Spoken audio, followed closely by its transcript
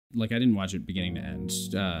Like, I didn't watch it beginning to end.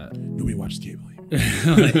 Nobody watches cable.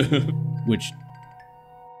 Which,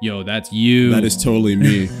 yo, that's you. That is totally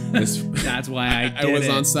me. That's why I was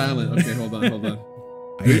on silent. Okay, hold on.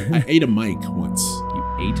 I ate a mic once.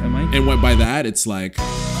 You ate a mic? And by that, it's like...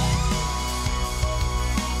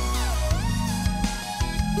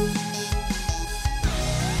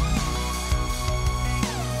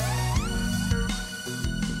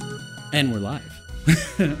 And we're live.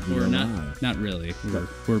 We're not really.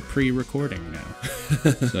 We're pre-recording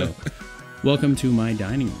now. So, welcome to my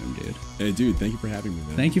dining room, dude. Hey, dude, thank you for having me,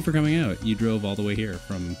 man. Thank you for coming out. You drove all the way here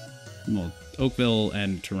from, Oakville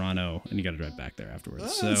and Toronto, and you got to drive back there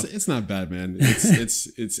afterwards. So it's not bad, man.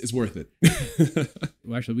 It's worth it.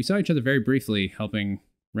 Well, actually, we saw each other very briefly helping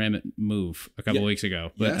Ramit move a couple weeks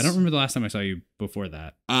ago, but yes. I don't remember the last time I saw you before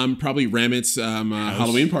that. Probably Ramit's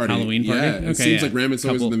Halloween party. Yeah, it seems like Ramit's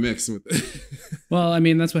always in the mix. Well, I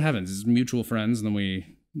mean, that's what happens. It's mutual friends, and then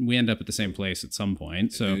we end up at the same place at some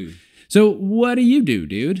point. So what do you do,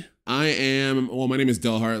 dude? My name is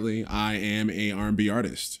Del Hartley. I am a R&B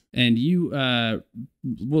artist. And you,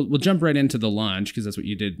 we'll jump right into The Launch, because that's what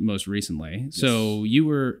you did most recently. Yes. So you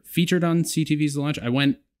were featured on CTV's The Launch.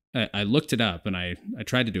 I looked it up, and I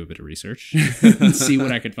tried to do a bit of research and see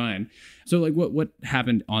what I could find. So, like, what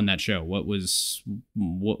happened on that show?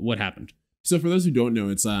 What happened? So, for those who don't know,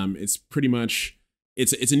 it's pretty much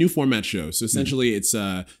it's a new format show. So essentially, it's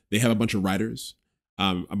they have a bunch of writers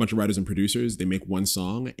and producers. They make one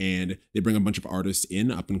song, and they bring a bunch of artists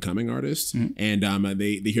in, up and coming artists, and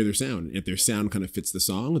they hear their sound. If their sound kind of fits the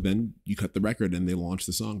song, then you cut the record and they launch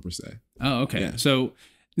the song per se. Oh, okay. Yeah. So.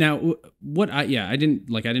 Now, I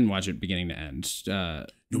didn't watch it beginning to end.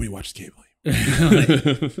 Nobody watches cable.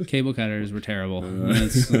 Cable cutters were terrible.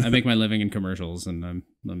 I make my living in commercials, and I'm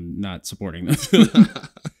not supporting them.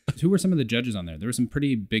 Who were some of the judges on there? There was some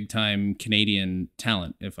pretty big time Canadian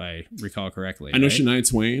talent, if I recall correctly. I know Shania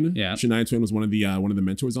Twain. Yeah, Shania Twain was one of the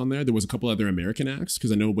mentors on there. There was a couple other American acts,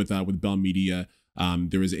 because I know with Bell Media.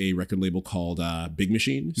 There was a record label called Big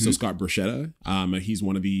Machine. So Scott Borchetta, he's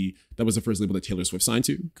that was the first label that Taylor Swift signed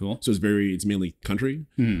to. Cool. So it's mainly country.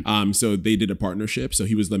 So they did a partnership. So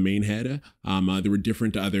he was the main head. There were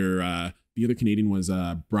different the other Canadian was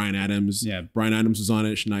Bryan Adams. Yeah. Bryan Adams was on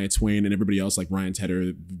it, Shania Twain, and everybody else like Ryan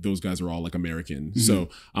Tedder. Those guys are all like American. So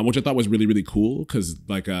which I thought was really, really cool, because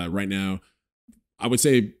like right now, I would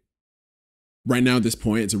say right now at this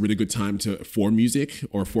point, it's a really good time for music,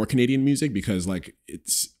 or for Canadian music, because like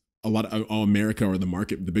it's a lot of America, or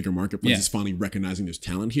the bigger marketplace is finally recognizing there's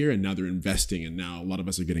talent here, and now they're investing, and now a lot of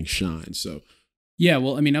us are getting shine. So yeah,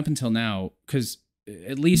 well, I mean, up until now, because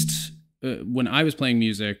at least when I was playing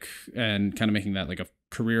music and kind of making that like a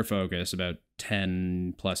career focus about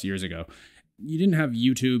 10 plus years ago, you didn't have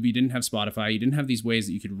YouTube, you didn't have Spotify, you didn't have these ways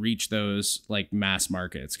that you could reach those like mass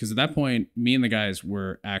markets. Because at that point, me and the guys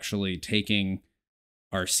were actually taking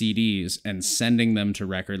our CDs and sending them to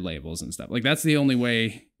record labels and stuff. Like, that's the only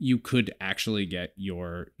way you could actually get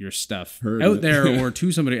your stuff out there or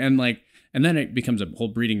to somebody. And then it becomes a whole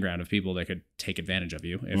breeding ground of people that could take advantage of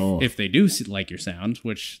you if they do like your sound,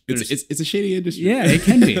 which it's a shady industry. Yeah, it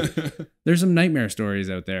can be. There's some nightmare stories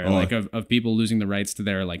out there, like of people losing the rights to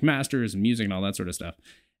their like masters and music and all that sort of stuff.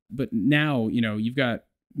 But now, you've got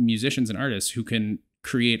musicians and artists who can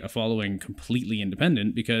create a following completely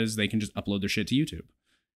independent, because they can just upload their shit to YouTube.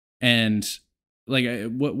 And like,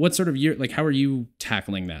 what sort of how are you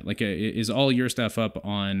tackling that? Like, is all your stuff up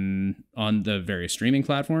on the various streaming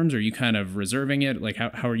platforms? Or are you kind of reserving it? Like,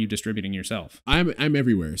 how are you distributing yourself? I'm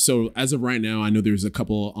everywhere. So as of right now, I know there's a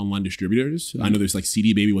couple online distributors. I know there's like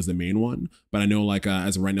CD Baby was the main one, but I know like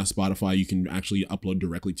as of right now, Spotify, you can actually upload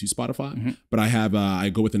directly to Spotify. But I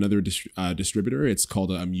go with another distributor. It's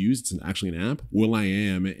called Muse. It's actually an app.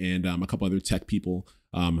 will.i.am and a couple other tech people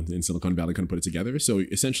in Silicon Valley kind of put it together. So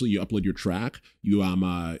essentially, you upload your track. You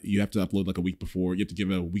have to upload like a week before. You have to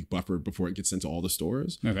give a week buffer before it gets sent to all the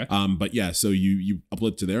stores. Okay. But yeah, so you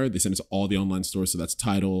upload to there. They send it to all the online stores. So that's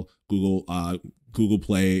Tidal, Google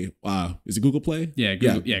Play. Is it Google Play? Yeah,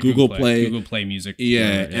 Google Play, Google Play Music.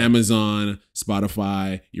 Yeah, Amazon,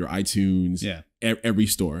 Spotify, your iTunes. Yeah. Every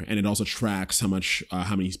store, and it also tracks how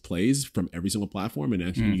many plays from every single platform, and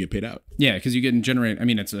actually you get paid out. Yeah, because you can generate. I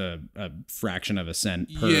mean, it's a fraction of a cent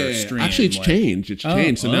per stream. Actually, it's changed. It's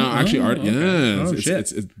changed. So now,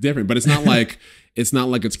 it's different, but it's not like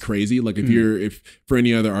it's crazy. Like if for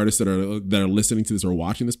any other artists that are listening to this or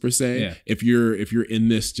watching this per se, if you're in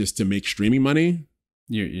this just to make streaming money,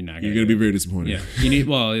 you're not gonna be very disappointed. Yeah, then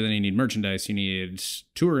you need merchandise, you need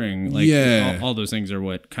touring, all those things are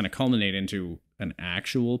what kind of culminate into an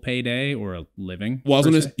actual payday or a living. Well, I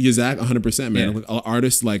was gonna Zach 100%, man. Yeah. Like,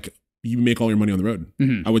 artists like you make all your money on the road.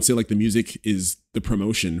 Mm-hmm. I would say like the music is the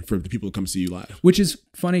promotion for the people who come see you live. Which is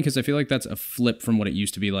funny because I feel like that's a flip from what it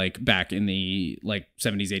used to be like back in the like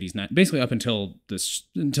 70s, 80s, 90s, basically up until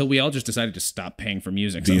we all just decided to stop paying for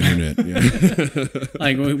music. The internet, yeah.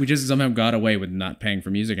 Like we just somehow got away with not paying for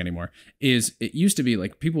music anymore. It used to be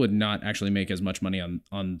like people would not actually make as much money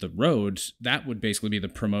on the road. That would basically be the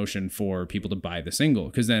promotion for people to buy the single,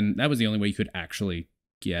 because then that was the only way you could actually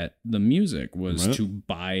get the music was to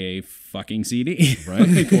buy a fucking CD, right?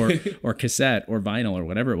 Like, or cassette or vinyl or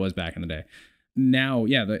whatever it was back in the day. Now,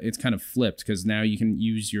 yeah, it's kind of flipped because now you can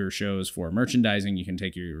use your shows for merchandising. You can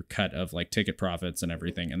take your cut of like ticket profits and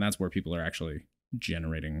everything, and that's where people are actually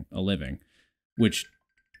generating a living. Which,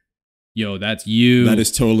 yo, that's you. That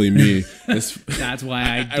is totally me. That's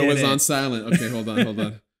why I was on silent. Okay, hold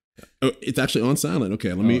on. Oh, it's actually on silent.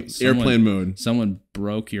 Okay, let me airplane mode. Someone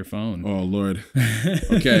broke your phone. Oh Lord.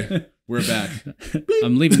 Okay, we're back.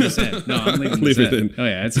 I'm leaving this in. No, I'm leaving this in. Oh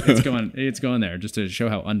yeah, it's going there just to show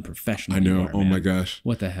how unprofessional. I know. You are, oh man. My gosh.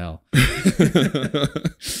 What the hell?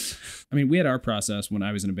 I mean, we had our process when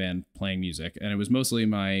I was in a band playing music, and it was mostly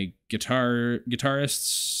my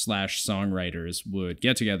guitarists / songwriters would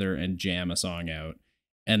get together and jam a song out,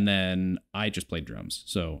 and then I just played drums.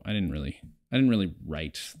 So I didn't really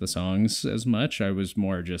write the songs as much. I was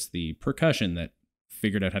more just the percussion that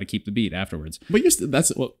figured out how to keep the beat afterwards. But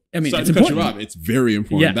that's well. I mean, it's important. Cut you off. It's very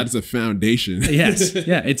important. Yeah. That is a foundation. Yes,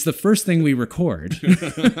 yeah, it's the first thing we record.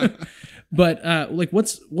 But like,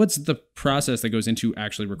 what's the process that goes into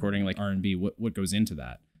actually recording like R&B? What goes into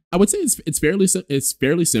that? I would say it's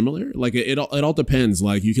fairly similar. Like it all depends.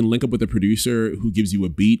 Like you can link up with a producer who gives you a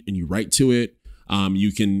beat and you write to it.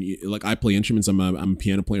 You can, like, I play instruments. I'm a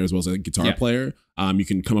piano player as well as a guitar player. You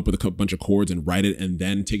can come up with a bunch of chords and write it and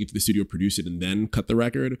then take it to the studio, produce it, and then cut the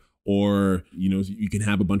record. Or, you can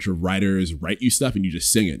have a bunch of writers write you stuff and you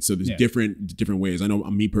just sing it. So there's different ways. I know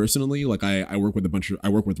me personally, like I work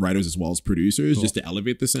with writers as well as producers just to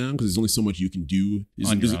elevate the sound, because there's only so much you can do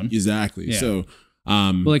on your own. Exactly. Yeah. So,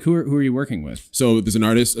 well, like who are you working with? So there's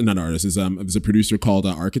there's a producer called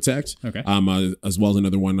Architect. Okay. As well as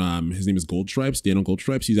another one. His name is Daniel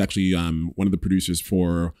Goldstripes. He's actually one of the producers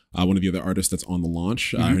for one of the other artists that's on the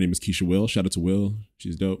launch. Her name is Keisha Will. Shout out to Will.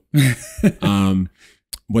 She's dope.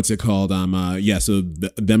 What's it called? So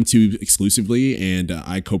them two exclusively, and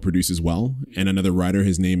I co-produce as well. And another writer.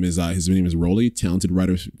 His name is Rolly. Talented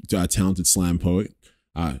writer, talented slam poet.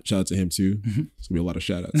 Shout out to him too. It's gonna be a lot of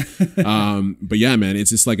shout outs. But yeah, man, it's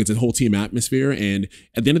just like it's a whole team atmosphere, and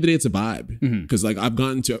at the end of the day, it's a vibe. Because like I've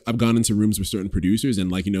gone into rooms with certain producers,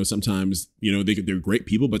 and like sometimes they're great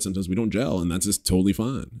people, but sometimes we don't gel, and that's just totally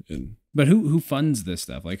fine. But who funds this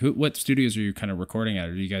stuff? Like what studios are you kind of recording at,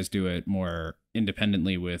 or do you guys do it more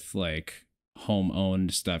independently with like home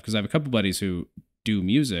owned stuff? Because I have a couple buddies who do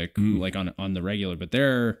music like on the regular, but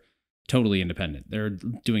they're totally independent. They're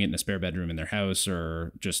doing it in a spare bedroom in their house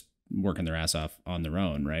or just working their ass off on their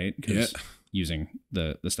own, right? Because using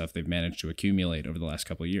the stuff they've managed to accumulate over the last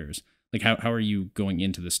couple of years. Like how are you going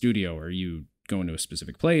into the studio? Are you going to a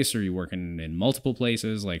specific place? Or are you working in multiple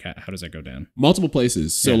places? Like how does that go down? Multiple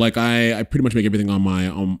places. So like I pretty much make everything on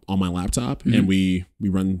my laptop, and we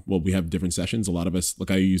run. Well, we have different sessions. A lot of us,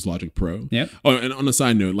 like I use Logic Pro. Yeah. Oh, and on a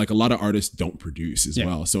side note, like a lot of artists don't produce as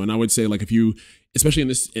well. So, and I would say like if you, especially in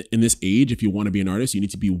this age, if you want to be an artist, you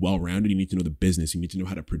need to be well-rounded. You need to know the business. You need to know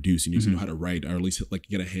how to produce. You need to know how to write, or at least like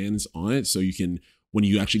get a hands on it, so you can. When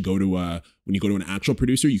you actually go to an actual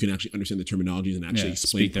producer, you can actually understand the terminologies and actually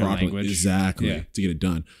explain properly language. Exactly to get it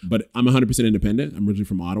done. But I'm 100% independent. I'm originally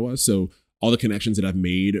from Ottawa, so all the connections that I've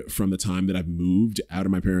made from the time that I've moved out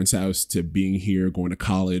of my parents' house to being here, going to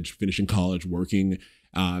college, finishing college, working,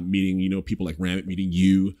 meeting people like Ramit, meeting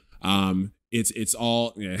you. It's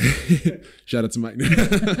all shout out to Mike.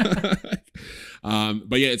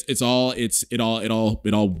 But yeah, it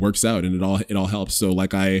all works out, and it all helps. So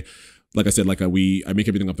like I said, I make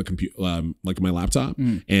everything off the computer, like my laptop,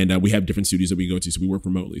 and we have different studios that we go to, so we work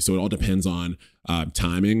remotely. So it all depends on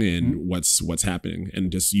timing and what's happening,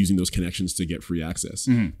 and just using those connections to get free access.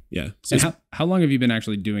 Yeah. So and how long have you been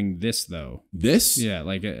actually doing this though? This? Yeah,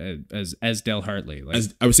 like as Del Hartley. Like,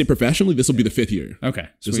 as I would say professionally, this will be the 5th year. Okay,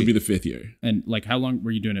 this will be the 5th year. And like, how long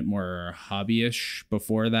were you doing it more hobby-ish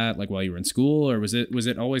before that? Like while you were in school, or was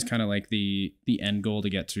it always kind of like the end goal to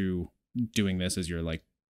get to doing this as your like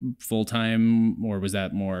full-time, or was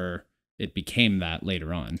that more it became that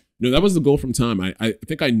later on? No, that was the goal from time. I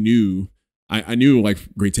think I knew like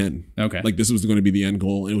grade 10. Okay. Like this was going to be the end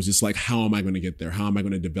goal. And it was just like, how am I going to get there? How am I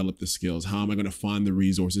going to develop the skills? How am I going to find the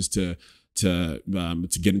resources to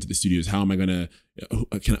get into the studios. How am I gonna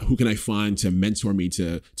who can I find to mentor me,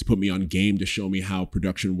 to put me on game, to show me how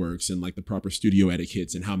production works and like the proper studio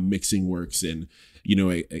etiquettes and how mixing works, and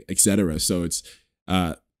etc. So it's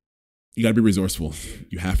you gotta be resourceful.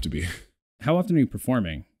 You have to be. How often are you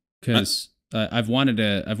performing? Because I've wanted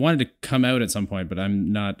to come out at some point, but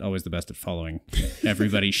I'm not always the best at following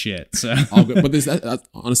everybody's shit. So, but there's on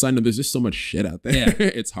a side note, there's just so much shit out there. Yeah.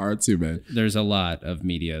 It's hard to, man. There's a lot of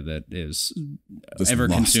media that is just ever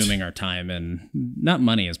consuming our time, and not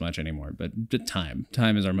money as much anymore, but time.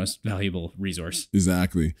 Time is our most valuable resource.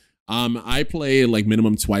 Exactly. I play like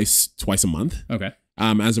minimum twice a month. Okay.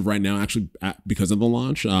 As of right now, actually, because of the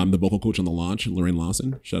launch, the vocal coach on the launch, Lorraine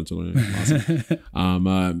Lawson, shout out to Lorraine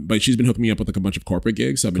Lawson. But she's been hooking me up with like a bunch of corporate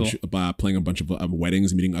gigs. So I've been playing a bunch of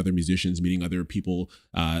weddings, meeting other musicians, meeting other people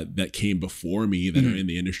that came before me that are in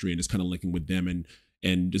the industry, and just kind of linking with them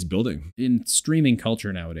and just building. In streaming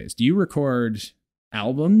culture nowadays, do you record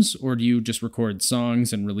albums, or do you just record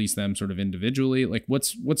songs and release them sort of individually? Like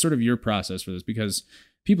what's sort of your process for this? Because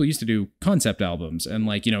people used to do concept albums, and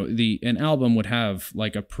like, an album would have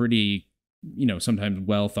like a pretty, sometimes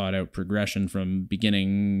well thought out progression from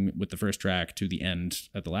beginning with the first track to the end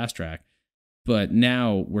at the last track. But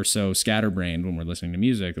now we're so scatterbrained when we're listening to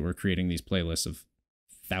music that we're creating these playlists of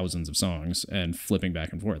thousands of songs and flipping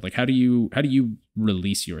back and forth. Like how do you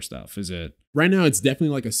release your stuff? Is it right now? It's definitely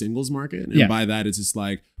like a singles market, and by that it's just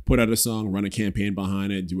like put out a song, run a campaign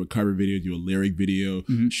behind it, do a cover video, do a lyric video,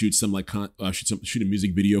 shoot some like shoot a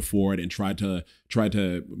music video for it, and try to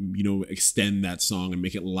extend that song and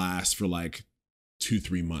make it last for like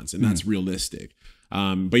 2-3 months, and that's realistic.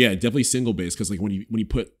 But yeah, definitely single based, because like when you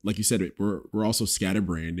put, like you said, we're also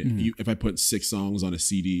scatterbrained. If I put 6 songs on a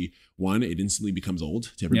CD, it instantly becomes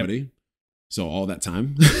old to everybody. Yep. So all that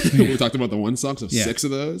time we talked about the one song, so 6 of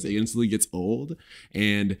those, it instantly gets old,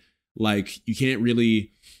 and like you can't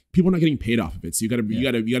really. People are not getting paid off of it, so you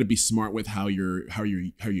gotta be smart with how you're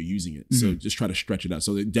using it. So just try to stretch it out.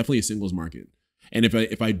 So definitely a singles market. And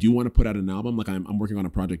if I do want to put out an album, like I'm working on a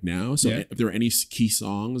project now. So if there are any key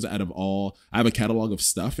songs out of all, I have a catalog of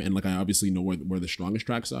stuff, and like I obviously know where the strongest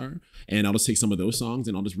tracks are, and I'll just take some of those songs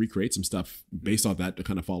and I'll just recreate some stuff based off that to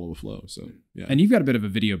kind of follow a flow. So yeah. And you've got a bit of a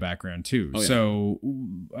video background too. Oh, yeah. So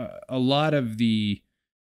a lot of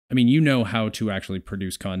how to actually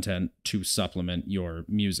produce content to supplement your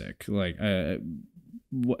music. Like,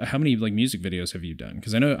 how many like music videos have you done?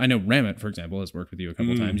 Because I know Ramit, for example, has worked with you a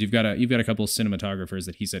couple times. You've got a couple cinematographers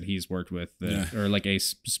that he said he's worked with, or like a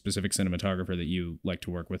specific cinematographer that you like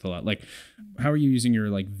to work with a lot. Like, how are you using your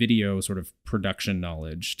like video sort of production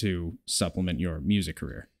knowledge to supplement your music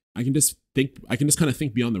career? I can just kind of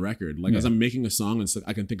think beyond the record. Like as I'm making a song, it's like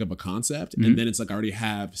I can think of a concept, and then it's like I already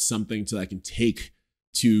have something I can take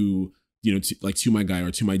to my guy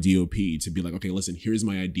or to my DOP to be like, okay, listen, here's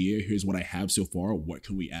my idea, here's what I have so far, what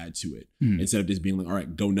can we add to it? Instead of just being like, all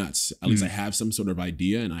right, go nuts. At least I have some sort of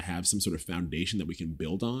idea, and I have some sort of foundation that we can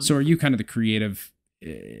build on. So are you kind of the creative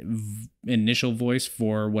initial voice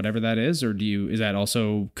for whatever that is, or is that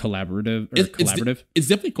also collaborative or collaborative? It's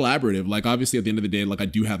definitely collaborative. Like obviously at the end of the day, like I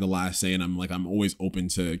do have the last say, and I'm always open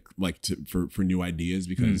for new ideas,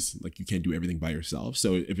 because like you can't do everything by yourself.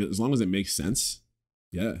 So as long as it makes sense.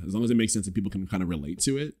 Yeah, as long as it makes sense and people can kind of relate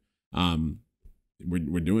to it,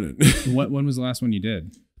 we're doing it. When was the last one you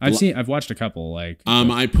did? I've watched a couple. Like,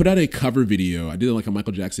 I put out a cover video. I did like a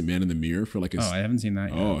Michael Jackson "Man in the Mirror" for like I haven't seen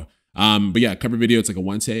that yet. But yeah, cover video. It's like a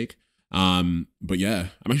one take. But yeah,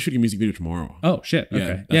 I'm actually shooting a music video tomorrow. Oh shit!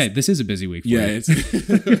 Okay, yeah, this is a busy week. For you. It's.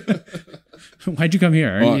 Why'd you come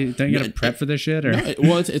here? Don't you got to prep for this shit? Or? No,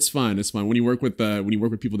 well, it's fine. It's fine. When you work with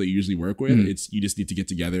people that you usually work with, you just need to get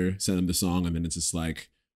together, send them the song, and then it's just like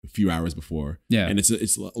a few hours before. Yeah, and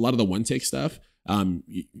it's a lot of the one take stuff.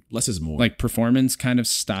 Less is more. Like performance kind of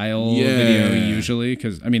style video usually,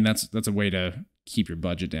 because I mean that's a way to keep your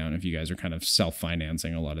budget down if you guys are kind of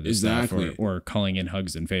self-financing a lot of this stuff, or calling in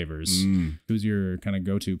hugs and favors. Who's your kind of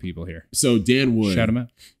go-to people here? So Dan Wood. Shout him out.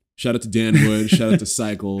 Shout out to Dan Wood. Shout out to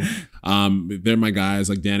Cycle. They're my guys.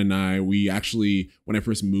 Like Dan and I, we actually, when I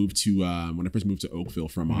first moved to Oakville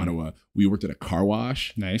from Ottawa, we worked at a car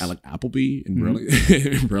wash. Nice. At like Applebee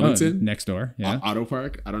in Burlington. Next door. Yeah. Auto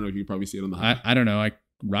Park. I don't know if you probably see it on the highway. I don't know. I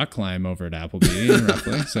rock climb over at Applebee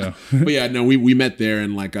roughly. So, but yeah, no, we met there,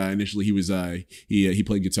 and like initially he was he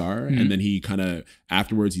played guitar, and then he kind of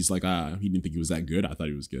afterwards he's like he didn't think he was that good. I thought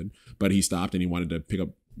he was good, but he stopped and he wanted to pick up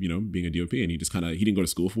being a DOP, and he just kind of he didn't go to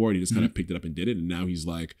school for it. He just kind of picked it up and did it, and now he's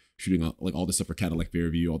like shooting like all this stuff for Cadillac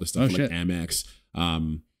Fairview, all this stuff for like Amex,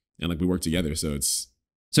 and like we work together. So it's.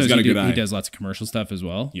 So he does lots of commercial stuff as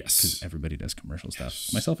well? Yes. Because everybody does commercial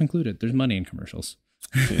stuff, myself included. There's money in commercials.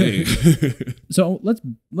 Hey. So let's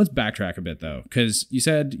backtrack a bit though, because you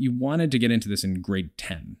said you wanted to get into this in grade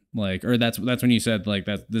 10, like, or that's when you said like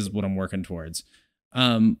this is what I'm working towards.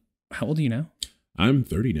 How old are you now? I'm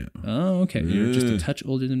 30 now. Oh, okay. Yeah. You're just a touch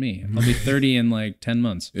older than me. I'll be 30 in like 10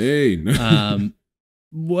 months. Hey.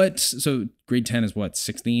 So grade 10 is what,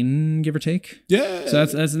 16, give or take? Yeah. So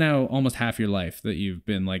that's now almost half your life that you've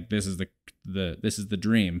been like, this is the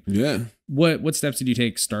dream. Yeah. What steps did you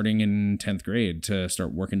take starting in 10th grade to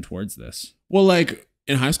start working towards this? Well, like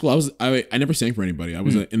in high school, I never sang for anybody. I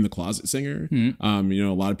was an in the closet singer. You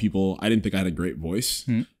know, a lot of people, I didn't think I had a great voice.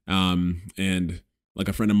 And like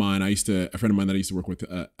a friend of mine that I used to work with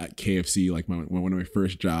at KFC, like one of my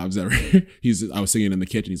first jobs ever. I was singing in the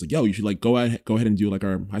kitchen. He's like, "Yo, you should like go ahead and do like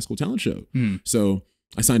our high school talent show." So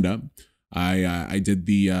I signed up. I did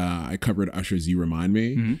I covered Usher's "You Remind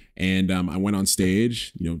Me," and I went on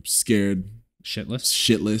stage. You know, scared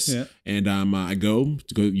shitless. Yeah. And I go.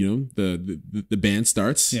 You know, the band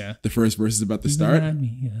starts. Yeah. The first verse is about to start.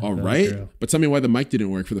 All right, girl. But tell me why the mic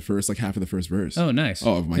didn't work for the first like half of the first verse. Oh, nice.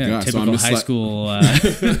 Oh my gosh. Typical so I'm just high school.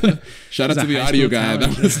 Shout out to the audio guy.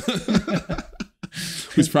 That was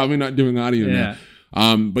who's probably not doing audio now.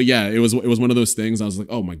 But yeah, it was one of those things. I was like,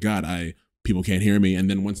 oh my god, people can't hear me.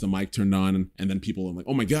 And then once the mic turned on, and then people are like,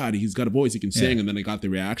 oh my god, he's got a voice, he can sing. And then I got the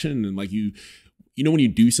reaction, and like you know, when you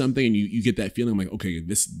do something and you get that feeling, I'm like, okay,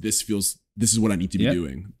 this is what I need to be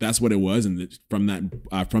doing. That's what it was. And from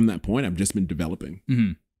that point, I've just been developing.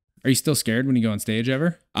 Are you still scared when you go on stage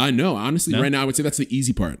ever? No, honestly, right now I would say that's the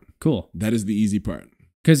easy part. Cool. That is the easy part.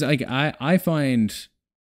 Cause like I find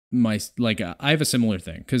I have a similar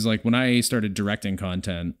thing. Cause like when I started directing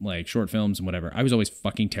content, like short films and whatever, I was always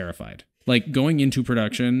fucking terrified. Like going into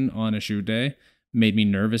production on a shoot day made me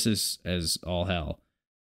nervous as all hell.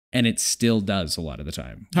 And it still does a lot of the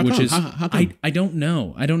time. How come? I don't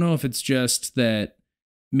know. I don't know if it's just that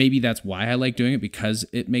maybe that's why I like doing it, because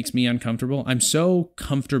it makes me uncomfortable. I'm so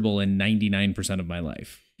comfortable in 99% of my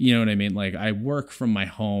life. You know what I mean? Like I work from my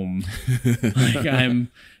home. Like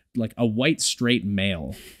I'm like a white straight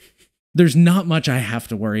male. There's not much I have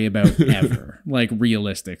to worry about ever, like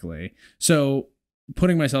realistically. So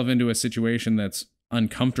putting myself into a situation that's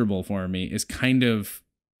uncomfortable for me is kind of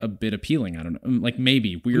a bit appealing. I don't know, like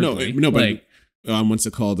maybe weirdly. No, but like, what's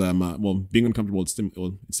it called? Well, being uncomfortable, it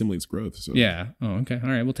stimulates growth. So yeah. Oh, okay. All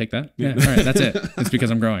right, we'll take that. Yeah. All right, that's it. It's because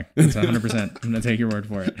I'm growing. It's 100%. I'm gonna take your word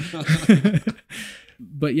for it.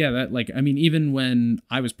 But yeah, that like, I mean, even when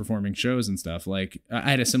I was performing shows and stuff, like I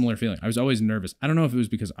had a similar feeling. I was always nervous. I don't know if it was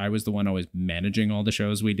because I was the one always managing all the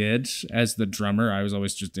shows we did. As the drummer, I was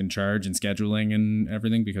always just in charge and scheduling and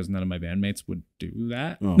everything, because none of my bandmates would do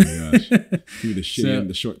that. Oh my gosh. Do the shitty and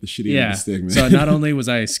the shitty and the stick, man. So not only was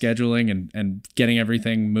I scheduling and getting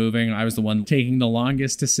everything moving, I was the one taking the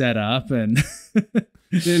longest to set up and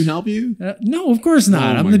didn't help you? No, of course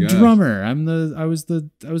not. I'm the drummer. I was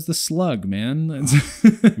the slug, man.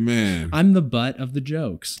 Man, I'm the butt of the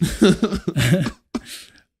jokes.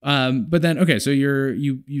 But then, okay, so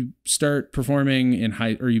you start performing in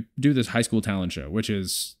you do this high school talent show, which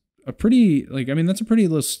is a pretty, like, I mean, that's a pretty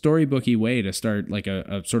little storybooky way to start like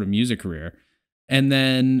a sort of music career. And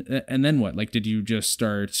then what? Like, did you just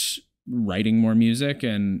start writing more music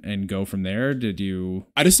and go from there?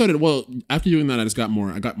 I just started, well, after doing that, I got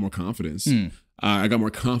more confidence. I got more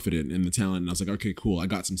confident in the talent, and I was like, okay, cool, I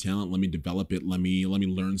got some talent, let me develop it, let me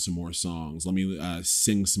learn some more songs, let me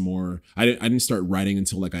sing some more. I didn't start writing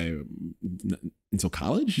until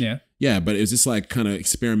college. Yeah, but it was just like kind of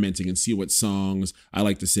experimenting and see what songs I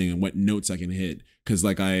like to sing and what notes I can hit, because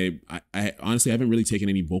like I honestly, I haven't really taken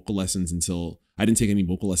any vocal lessons until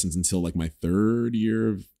like my third year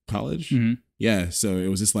of college. Yeah, so it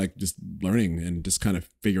was just learning and just kind of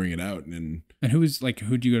figuring it out. And who'd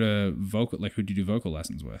you go to who'd you do vocal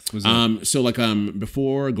lessons with? Was it so like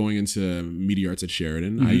before going into media arts at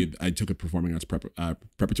Sheridan, I took a performing arts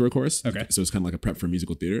preparatory course. Okay, so it's kind of like a prep for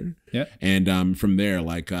musical theater. Yeah, and from there,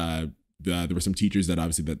 like there were some teachers that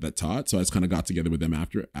obviously that taught, so I just kind of got together with them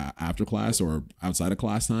after class or outside of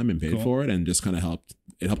class time and paid for it, and just kind of helped.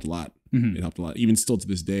 It helped a lot. It helped a lot. Even still to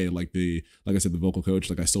this day, like I said, the vocal coach,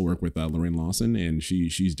 like I still work with Lorraine Lawson, and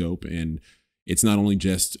she's dope. And it's not only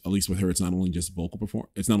just, at least with her, it's not only just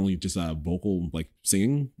it's not only just vocal like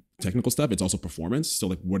singing technical stuff. It's also performance. So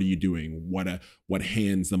like, what are you doing? What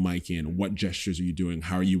hands the mic in? What gestures are you doing?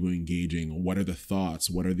 How are you engaging? What are the thoughts?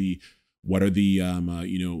 What are the what are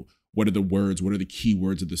the words? What are the key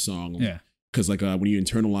words of the song? Yeah. Because like when you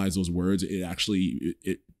internalize those words, it actually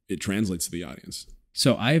it translates to the audience.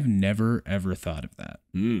 So I've never ever thought of that.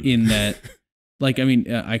 In that, like, I mean,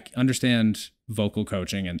 I understand vocal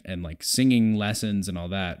coaching and like singing lessons and all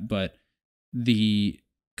that, but the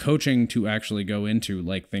coaching to actually go into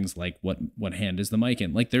like things like what hand is the mic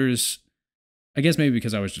in. Like there's, I guess maybe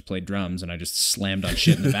because I was just played drums and I just slammed on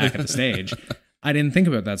shit in the back of the stage, I didn't think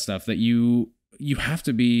about that stuff, that you have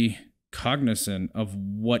to be cognizant of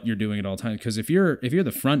what you're doing at all times. Because if you're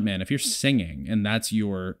the front man, if you're singing and that's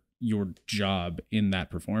your job in that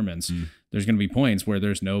performance, there's going to be points where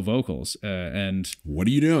there's no vocals. And what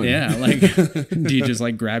are you doing? Yeah. Like, do you just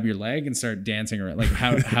like grab your leg and start dancing around? Like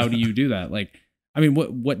how do you do that? Like, I mean,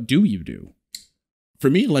 what do you do? For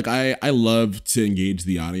me, like I love to engage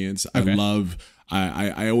the audience. Okay.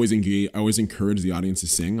 I always engage. I always encourage the audience to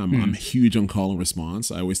sing. I'm huge on call and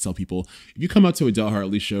response. I always tell people, if you come out to a Del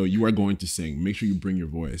Hartley show, you are going to sing. Make sure you bring your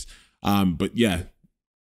voice. But yeah,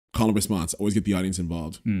 call and response. Always get the audience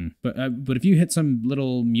involved. But if you hit some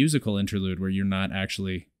little musical interlude where you're not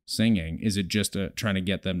actually singing, is it just trying to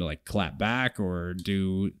get them to like clap back or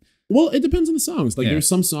do? Well, it depends on the songs. Like there's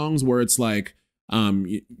some songs where it's like,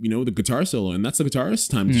 you know, the guitar solo, and that's the guitarist's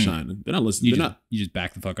time to shine. They're not listening. You just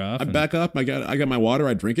back the fuck off. I back up. I got my water.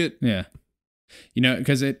 I drink it. Yeah. You know,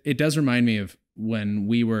 because it does remind me of when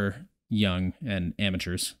we were young and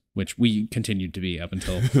amateurs, which we continued to be up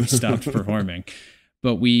until we stopped performing.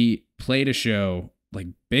 But we played a show, like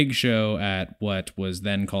big show at what was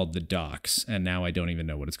then called the Docks, and now I don't even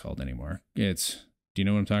know what it's called anymore. Do you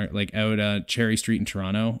know what I'm talking? Like out Cherry Street in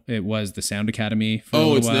Toronto, it was the Sound Academy.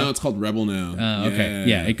 It's called Rebel now. Okay,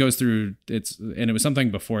 yeah, it goes through. And it was something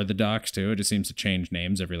before the Docks too. It just seems to change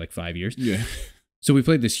names every like 5 years. Yeah. So we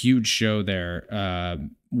played this huge show there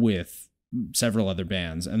with several other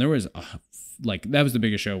bands, and there was that was the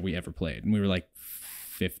biggest show we ever played, and we were like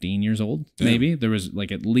 15 years old. Maybe there was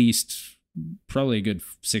like at least probably a good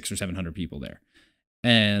 600 or 700 people there.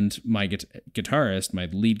 And my guitarist, my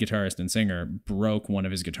lead guitarist and singer, broke one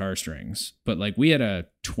of his guitar strings. But like we had a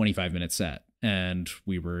 25-minute set and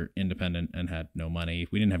we were independent and had no money.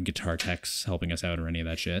 We didn't have guitar techs helping us out or any of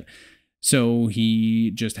that shit. So he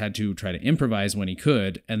just had to try to improvise when he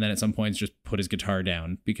could. And then at some points just put his guitar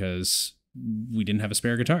down because we didn't have a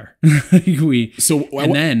spare guitar. We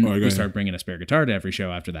started bringing a spare guitar to every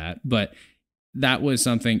show after that. But that was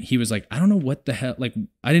something he was like, I don't know what the hell, like,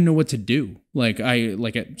 I didn't know what to do. Like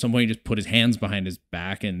at some point he just put his hands behind his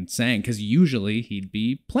back and sang. Cause usually he'd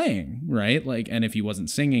be playing, right? Like, and if he wasn't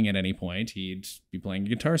singing at any point, he'd be playing a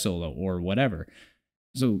guitar solo or whatever.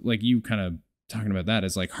 So like you kind of talking about that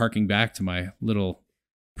is like harking back to my little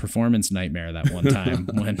performance nightmare that one time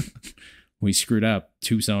when we screwed up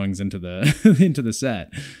 2 songs into the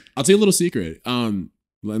set. I'll tell you a little secret. And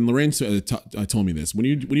Lorraine told me this. When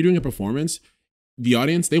you're doing a performance, the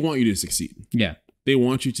audience, they want you to succeed. Yeah. They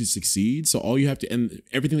want you to succeed. So all you have to, and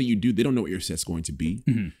everything that you do, they don't know what your set's going to be.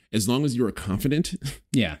 Mm-hmm. As long as you're confident.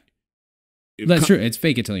 Yeah. That's true. It's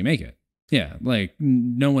fake it till you make it. Yeah. Like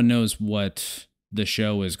no one knows what the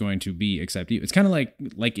show is going to be except you. It's kind of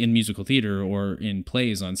like in musical theater or in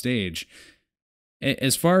plays on stage.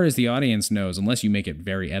 As far as the audience knows, unless you make it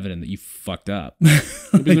very evident that you fucked up,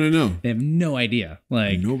 nobody's gonna know. They have no idea.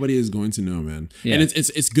 Like nobody is going to know, man. Yeah. And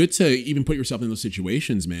it's good to even put yourself in those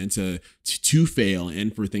situations, man, to fail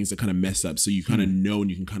and for things to kind of mess up, so you kind of know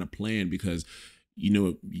and you can kind of plan, because you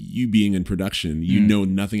know, you being in production, you know,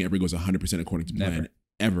 nothing ever goes 100% according to plan,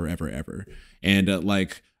 ever. And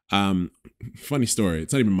funny story.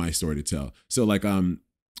 It's not even my story to tell. So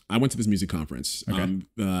I went to this music conference. Okay.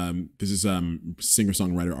 This is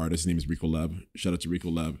singer-songwriter artist. His name is Rico Love. Shout out to Rico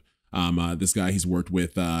Love. This guy, he's worked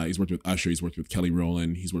with Usher. He's worked with Kelly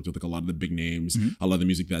Rowland. He's worked with like a lot of the big names. A lot of the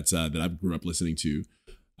music that I grew up listening to.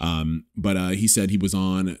 But he said he was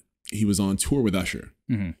on tour with Usher,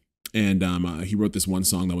 and he wrote this one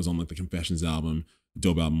song that was on like the Confessions album,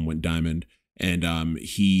 dope album, went diamond. And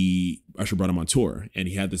Usher brought him on tour, and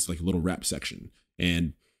he had this like little rap section,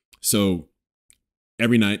 and so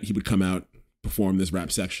every night he would come out, perform this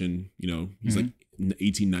rap section. You know, he's like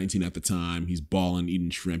 18, 19 at the time. He's balling, eating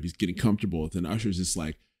shrimp. He's getting comfortable. Then Usher's just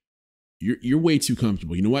like, you're way too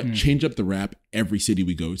comfortable. You know what? Change up the rap every city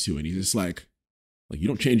we go to. And he's just like you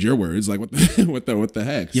don't change your words. Like what the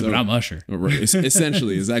heck? Yeah, so, but I'm Usher.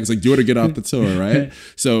 Essentially, exactly. It's like do it or get off the tour, right?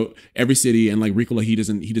 So every city, and like Rico, he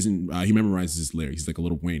memorizes his lyrics. He's like a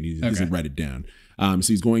little Wayne. He doesn't write it down. So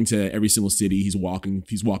he's going to every single city. He's walking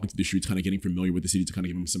through the streets, kind of getting familiar with the city to kind of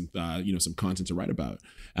give him some, some content to write about.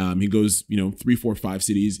 He goes, 3, 4, 5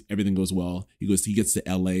 cities. Everything goes well. He gets to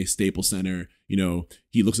LA, Staples Center.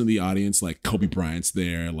 He looks in the audience, like Kobe Bryant's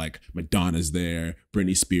there, like Madonna's there,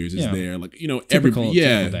 Britney Spears is there, like, typical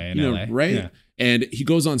day in LA. Right? Yeah. And he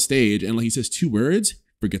goes on stage and like he says 2 words,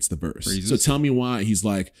 forgets the verse. Freezes. So tell me why. He's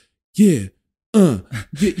like, yeah, and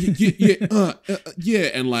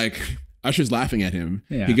like Usher's laughing at him.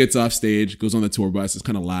 Yeah. He gets off stage, goes on the tour bus, just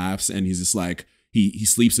kind of laughs, and he's just like, he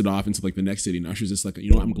sleeps it off into like the next city. And Usher's just like,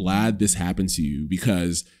 you know, I'm glad this happened to you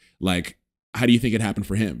because like, how do you think it happened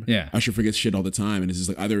for him? Yeah. Usher forgets shit all the time. And it's just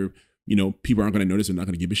like either, you know, people aren't going to notice or not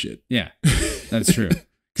going to give a shit. Yeah, that's true.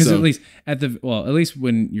 Because So- at least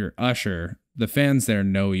when you're Usher, the fans there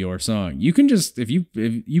know your song. You can just, if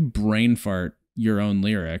you brain fart your own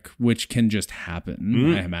lyric, which can just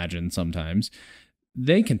happen, I imagine sometimes,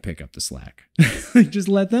 they can pick up the slack. Just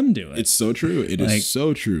let them do it. It's so true. It Like- is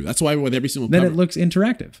so true. That's why with every single Then cover, it looks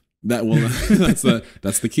interactive.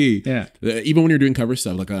 that's the key. Yeah. Even when you're doing cover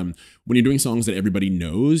stuff, like when you're doing songs that everybody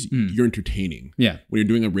knows, you're entertaining. Yeah. When you're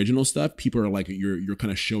doing original stuff, people are like you're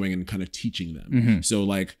kind of showing and kind of teaching them. Mm-hmm. So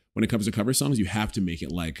like when it comes to cover songs, you have to make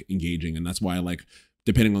it like engaging, and that's why like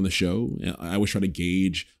depending on the show, I always try to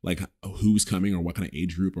gauge like who's coming or what kind of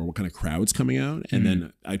age group or what kind of crowd's coming out, and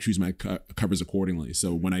then I choose my covers accordingly.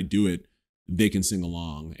 So when I do it, they can sing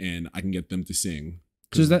along, and I can get them to sing.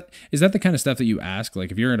 So is that the kind of stuff that you ask?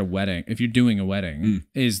 Like if you're at a wedding, if you're doing a wedding,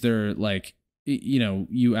 is there like, you know,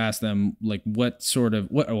 you ask them like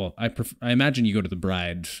I imagine you go to the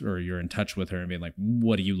bride or you're in touch with her and being like,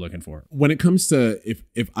 what are you looking for? When it comes to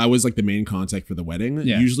if I was like the main contact for the wedding,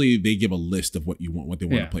 usually they give a list of what they want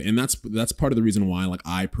to play, and that's part of the reason why like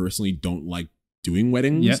I personally don't like doing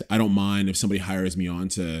weddings. Yep. I don't mind if somebody hires me on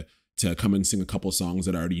to come and sing a couple songs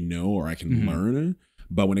that I already know or I can learn.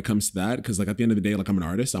 But when it comes to that, because like at the end of the day, like I'm an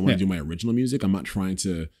artist, I want to do my original music. I'm not trying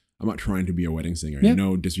to be a wedding singer. Yeah.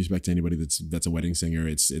 No disrespect to anybody that's a wedding singer.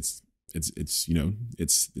 It's you know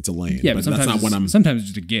it's a lane. Yeah, but that's not what I'm. Sometimes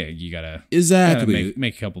it's just a gig. You gotta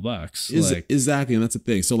make a couple bucks. Exactly, and that's the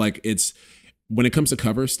thing. So like it's when it comes to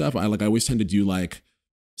cover stuff, I always tend to do like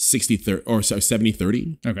 60-30 or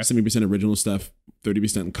 70-30. Okay. 70% original stuff,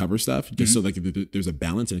 30% cover stuff, just so like there's a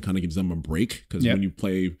balance and it kind of gives them a break. Because when you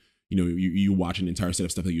play, you know, you watch an entire set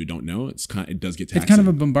of stuff that you don't know, it does get taxing. It's kind of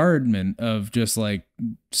a bombardment of just like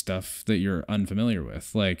stuff that you're unfamiliar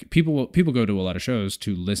with. Like people go to a lot of shows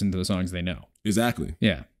to listen to the songs they know. Exactly.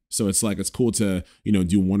 Yeah. So it's like, it's cool to, you know,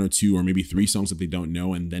 do one or two or maybe three songs that they don't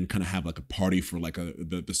know, and then kind of have like a party for like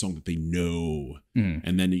the song that they know.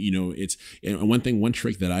 And then, you know, one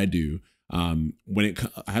trick that I do, I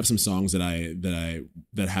have some songs that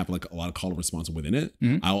have like a lot of call and response within it.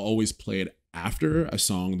 I'll always play it after a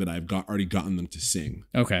song that I've already gotten them to sing.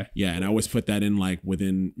 Okay. Yeah. And I always put that in like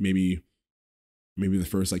within maybe the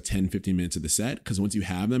first like 10-15 minutes of the set, because once you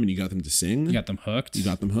have them and you got them to sing, You got them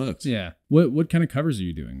hooked. Yeah. What kind of covers are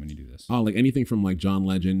you doing when you do this? Oh, like anything from like John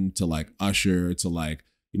Legend to like Usher to like,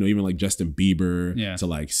 you know, even like Justin Bieber to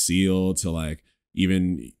like Seal to like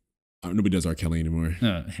even nobody does R. Kelly anymore.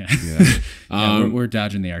 Oh, yeah. We're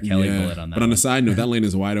dodging the R. Kelly bullet on that. But on a side note, that lane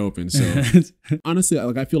is wide open. So honestly,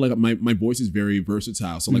 like I feel like my voice is very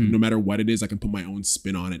versatile. So like no matter what it is, I can put my own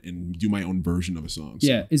spin on it and do my own version of a song. So.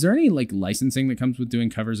 Yeah. Is there any like licensing that comes with doing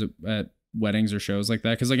covers at weddings or shows like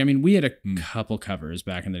that? Because like, I mean, we had a couple covers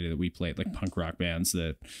back in the day that we played, like punk rock bands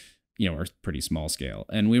that, you know, are pretty small scale,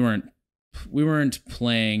 and we weren't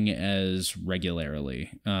playing as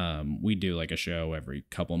regularly. We do like a show every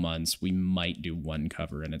couple months. We might do one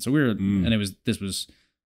cover in it. So and this was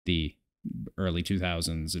the early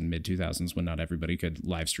 2000s and mid 2000s when not everybody could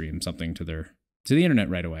live stream something to the internet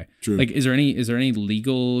right away. True. Like, is there any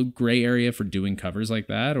legal gray area for doing covers like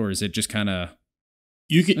that, or is it just kind of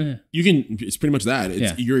You can it's pretty much that.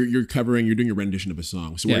 It's you're doing a rendition of a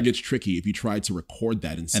song. So where it gets tricky, if you try to record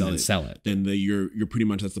that and sell it, then you're pretty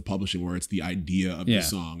much, that's the publishing, where it's the idea of the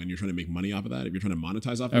song and you're trying to make money off of that. If you're trying to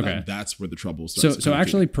monetize off of that, that's where the trouble starts. So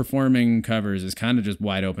actually performing covers is kind of just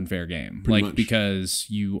wide open fair game. Pretty like much. Because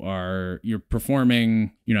you're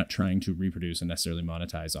performing, you're not trying to reproduce and necessarily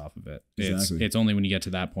monetize off of it. Exactly. It's only when you get to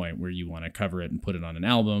that point where you want to cover it and put it on an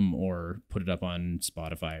album or put it up on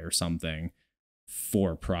Spotify or something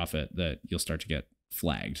for profit that you'll start to get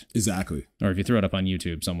flagged. Exactly. Or if you throw it up on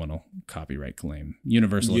YouTube, someone will copyright claim.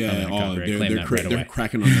 Universal will come in and copyright claim that right away. They're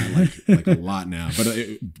cracking on that like a lot now.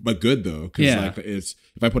 But good though, because like if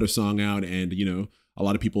I put a song out and, you know, a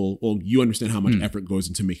lot of people, well, you understand how much effort goes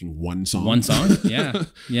into making one song. Yeah.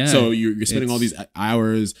 Yeah. So you're spending all these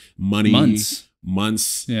hours, money,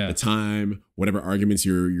 months, the time, whatever arguments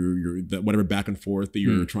whatever back and forth that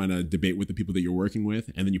you're trying to debate with the people that you're working with,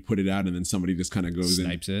 and then you put it out, and then somebody just kind of goes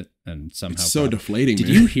snipes it, and somehow it's so deflating. Did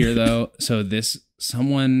you hear though? So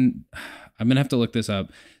I'm gonna have to look this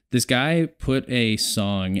up. This guy put a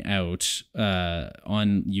song out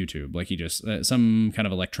on YouTube, like he just some kind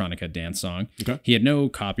of electronica dance song. Okay. He had no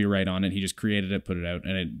copyright on it. He just created it, put it out,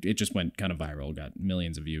 and it just went kind of viral, got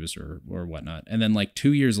millions of views or whatnot. And then like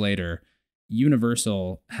 2 years later,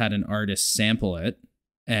 Universal had an artist sample it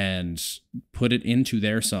and put it into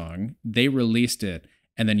their song. They released it,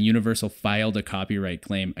 and then Universal filed a copyright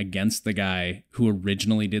claim against the guy who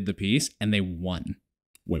originally did the piece, and they won.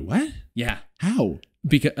 Wait, what? Yeah. How?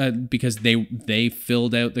 Because they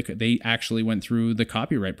filled out they actually went through the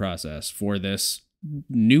copyright process for this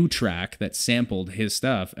new track that sampled his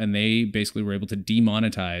stuff, and they basically were able to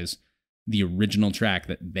demonetize the original track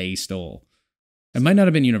that they stole. It might not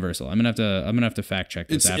have been Universal. I'm gonna have to fact check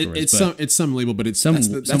this afterwards. It's some label, but that's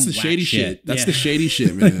the shady shit. That's the shady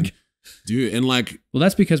shit, man. Dude, and like, well,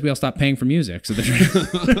 that's because we all stopped paying for music, so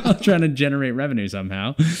they're trying to generate revenue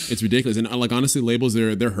somehow. It's ridiculous, and like honestly, labels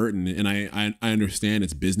they're hurting, and I understand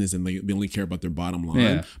it's business, and they only care about their bottom line.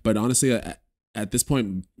 Yeah. But honestly, at this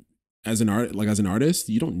point, as an artist,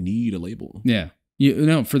 you don't need a label. Yeah,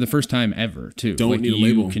 for the first time ever, too. Don't need a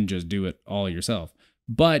label. You can just do it all yourself,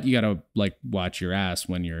 but you gotta like watch your ass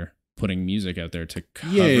when you're putting music out there to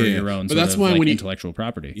cover your own intellectual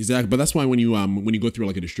property. Exactly. But that's why when you go through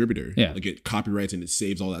like a distributor, like it copyrights and it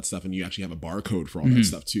saves all that stuff, and you actually have a barcode for all that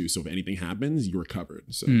stuff too. So if anything happens, you're covered.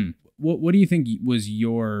 So what do you think was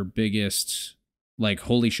your biggest like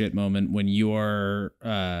holy shit moment when you're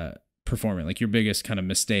performing? Like your biggest kind of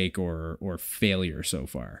mistake or failure so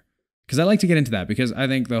far? Because I like to get into that, because I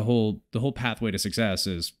think the whole pathway to success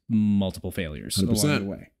is multiple failures 100%. along the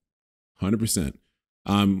way. 100%.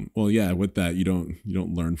 Well, yeah, with that, you don't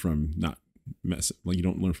learn from not you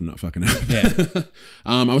don't learn from not fucking up. Yeah.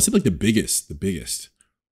 I would say like the biggest. It's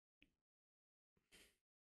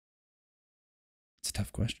a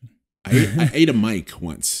tough question. I ate a mic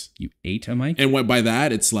once. You ate a mic? And what by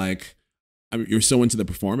that, it's like, you're so into the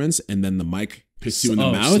performance, and then the mic hits you in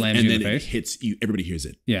the mouth, and then it hits you. Everybody hears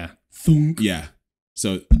it. Yeah. Thunk. Yeah.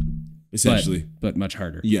 So essentially, but much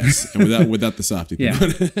harder. Yes, and without the softy thing. Yeah.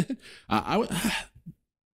 I would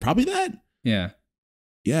probably that. Yeah.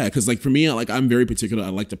 Yeah, because like for me, like I'm very particular. I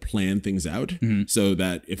like to plan things out so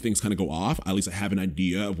that if things kind of go off, at least I have an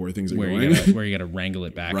idea of where things are going. Where you got to wrangle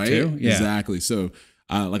it back right? to. Yeah. Exactly. So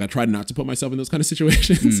like I tried not to put myself in those kind of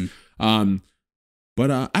situations.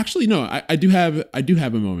 But actually, no, I do have a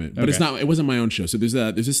moment, but it wasn't my own show. So there's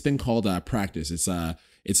this thing called practice. It's like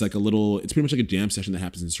it's pretty much like a jam session that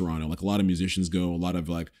happens in Toronto. Like a lot of musicians go, a lot of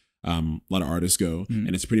artists go,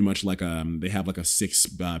 and it's pretty much like they have like a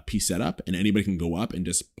 6-piece setup, and anybody can go up and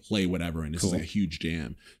just play whatever, and it's like a huge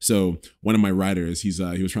jam. So one of my writers, he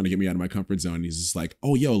was trying to get me out of my comfort zone. He's just like,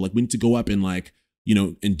 oh yo, like we need to go up and like,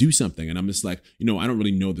 and do something. And I'm just like, I don't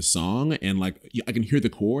really know the song, and like I can hear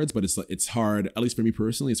the chords, but it's hard, at least for me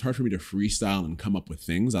personally, it's hard for me to freestyle and come up with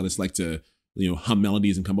things. I just like to hum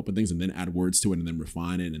melodies and come up with things, and then add words to it, and then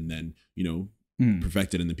refine it, and then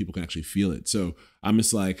perfect it, and then people can actually feel it. So I'm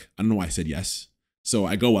just like, I don't know why I said yes. So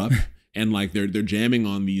I go up and like they're jamming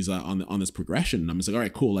on these on this progression, and I'm just like, all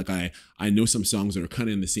right, cool. Like I know some songs that are kind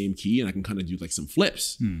of in the same key, and I can kind of do like some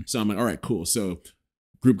flips. So I'm like, all right, cool. So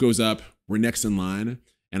group goes up, we're next in line,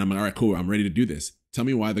 and I'm like, all right, cool, I'm ready to do this. Tell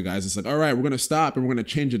me why the guy's just like, all right, we're gonna stop and we're gonna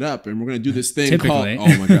change it up and we're gonna do this thing called,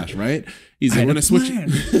 oh my gosh, right? He's like, we're gonna switch.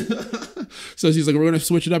 So he's like, we're gonna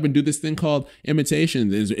switch it up and do this thing called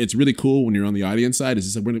imitation. It's really cool when you're on the audience side.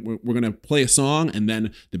 It's just like we're gonna play a song, and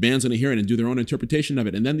then the band's gonna hear it and do their own interpretation of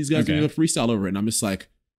it, and then these guys are gonna freestyle over it. And I'm just like,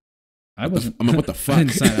 I'm like, what the fuck? I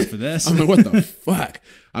didn't sign up for this. I'm like, what the fuck?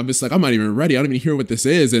 I'm just like, I'm not even ready. I don't even hear what this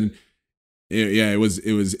is. And it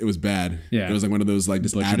was bad. Yeah. It was like one of those like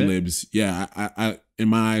just ad libs. Yeah. I in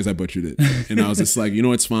my eyes, I butchered it. And I was just like,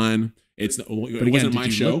 it's fine. It wasn't my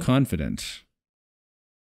show. Look confident.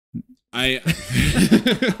 I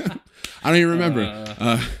don't even remember.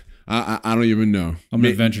 I don't even know. I'm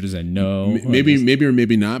gonna venture to say no. Maybe or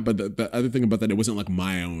maybe not. But the other thing about that, it wasn't like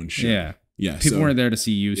my own show. Yeah. Yeah. People weren't there to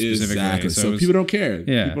see you specifically. Exactly. So people don't care.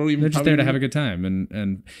 Yeah. People don't even, they're just there to have a good time.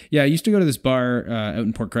 And yeah, I used to go to this bar out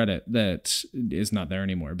in Port Credit that is not there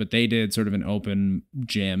anymore, but they did sort of an open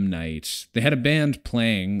jam night. They had a band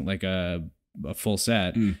playing like a full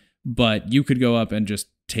set, but you could go up and just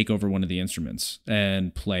take over one of the instruments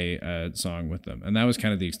and play a song with them. And that was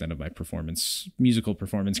kind of the extent of my musical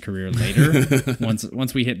performance career later,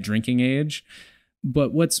 once we hit drinking age.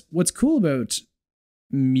 But what's cool about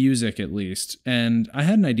music, at least, and I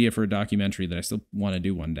had an idea for a documentary that I still want to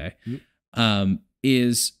do one day,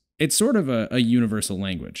 is it's sort of a universal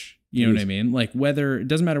language. You know what I mean? Like it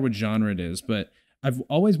doesn't matter what genre it is, but I've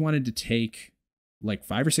always wanted to take like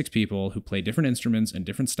 5 or 6 people who play different instruments and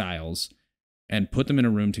different styles and put them in a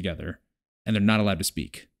room together, and they're not allowed to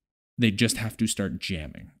speak. They just have to start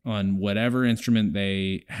jamming on whatever instrument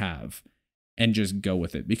they have and just go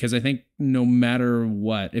with it. Because I think no matter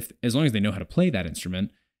what, as long as they know how to play that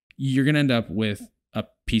instrument, you're going to end up with a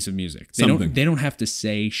piece of music. Something. They don't have to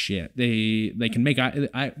say shit. They can make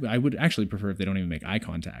I would actually prefer if they don't even make eye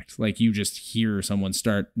contact. Like you just hear someone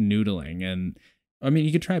start noodling, and I mean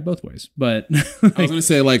you could try it both ways. But I was gonna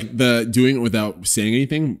say like the doing it without saying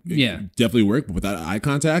anything, definitely work, but without eye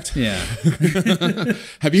contact. Yeah.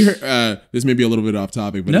 Have you heard? This may be a little bit off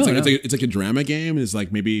topic, but No, it's like a drama game. It's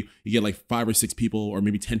like maybe you get like 5 or 6 people, or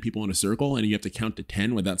maybe 10 people in a circle, and you have to count to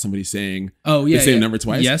 10 without somebody saying the same number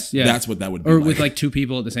twice. Yes, yeah. That's what that would be. Or like. with like 2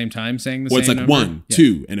 people at the same time saying the well, same it's like number. 1,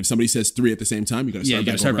 2, and if somebody says 3 at the same time, you got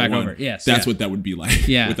to start back over. Yes, that's what that would be like.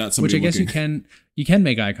 Yeah, without somebody. Which I guess looking. you can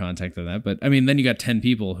make eye contact on that, but I mean, then you got 10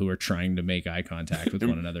 people who are trying to make eye contact with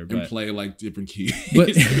one another, and play like different keys.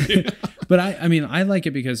 But I mean, I like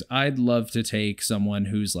it because I'd love to take someone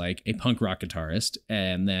who's like a punk rock guitarist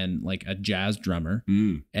and then like a jazz drummer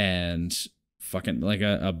and fucking like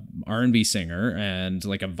a R&B singer and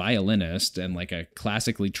like a violinist and like a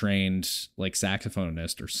classically trained like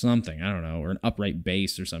saxophonist or something, I don't know, or an upright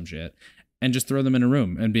bass or some shit, and just throw them in a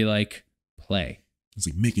room and be like, play. It's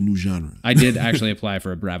like make a new genre. I did actually apply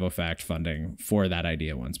for a Bravo Fact funding for that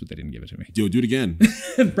idea once, but they didn't give it to me. Do it again.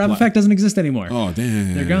 Bravo Fact doesn't exist anymore. Oh,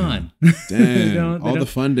 damn. They're gone. Damn. All the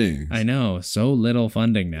funding. I know. So little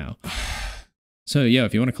funding now. So,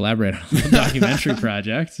 if you want to collaborate on a documentary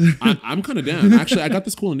project. I'm kind of down. Actually, I got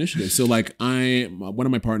this cool initiative. So like one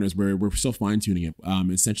of my partners, we're still fine tuning it.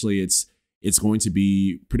 Essentially it's going to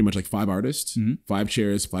be pretty much like 5 artists, 5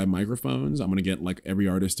 chairs, 5 microphones. I'm going to get like every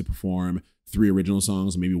artist to perform 3 original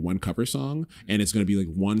songs, maybe 1 cover song. And it's going to be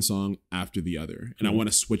like one song after the other. And I want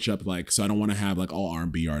to switch up so I don't want to have like all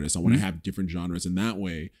R&B artists. I want to have different genres. And that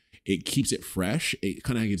way it keeps it fresh. It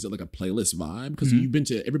kind of gives it like a playlist vibe. Because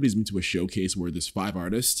everybody's been to a showcase where there's 5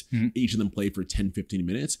 artists, each of them play for 10, 15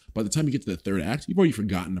 minutes. By the time you get to the 3rd act, you've already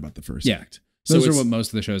forgotten about the first act. Those are what most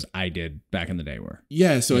of the shows I did back in the day were.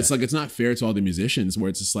 Yeah, so it's like it's not fair to all the musicians where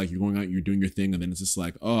it's just like you're going out, you're doing your thing, and then it's just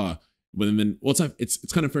like, but then it's not. It's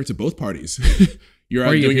kind of fair to both parties. You're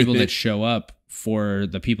out doing people that show up for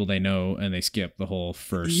the people they know and they skip the whole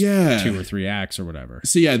first 2 or 3 acts or whatever.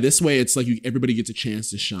 So this way it's like everybody gets a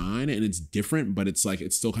chance to shine, and it's different, but it's like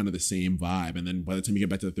it's still kind of the same vibe. And then by the time you get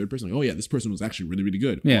back to the 3rd person, like, oh yeah, this person was actually really, really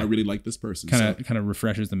good. Yeah, I really like this person. Kind of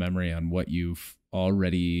refreshes the memory on what you've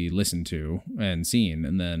already listened to and seen.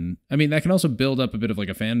 And then I mean that can also build up a bit of like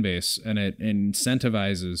a fan base, and it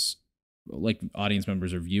incentivizes like audience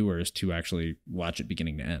members or viewers to actually watch it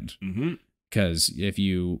beginning to end. Because if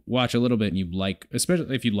you watch a little bit and you like,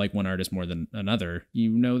 especially if you like one artist more than another,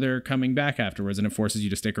 they're coming back afterwards, and it forces you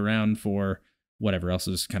to stick around for whatever else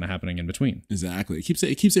is kind of happening in between. Exactly. It keeps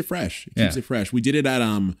it fresh. It keeps it fresh. We did it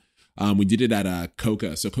at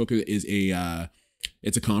COCA. So COCA is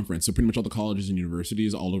it's a conference. So pretty much all the colleges and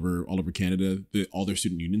universities all over Canada, all their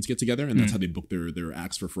student unions get together, and that's how they book their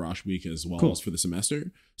acts for Frosh Week as well as for the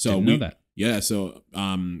semester. So Didn't know that. Yeah. So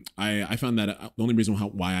I found that the only reason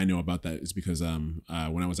why I know about that is because when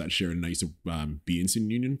I was at Sheridan, I used to be in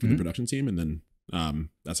student union for the production team, and then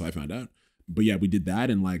that's how I found out. But yeah, we did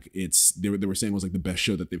that, and like they were saying it was like the best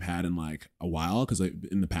show that they've had in like a while, because like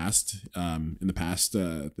in the past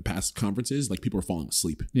conferences, like people were falling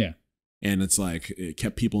asleep. Yeah. And it's like it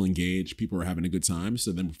kept people engaged. People were having a good time.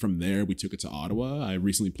 So then from there, we took it to Ottawa. I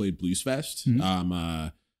recently played Blues Fest.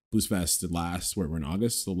 Blues Fest we're in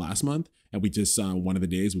August, so last month. And we just one of the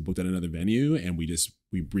days we booked at another venue, and we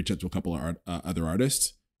reached out to a couple of other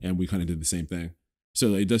artists, and we kind of did the same thing.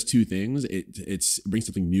 So it does 2 things. It brings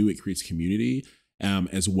something new. It creates community,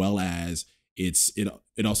 as well as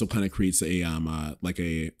it also kind of creates I'm gonna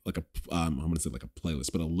say like a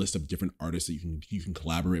playlist, but a list of different artists that you can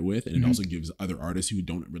collaborate with, and it also gives other artists who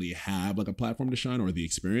don't really have like a platform to shine or the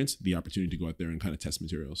experience the opportunity to go out there and kind of test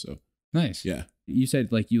material. So nice. Yeah. You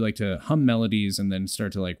said like you like to hum melodies and then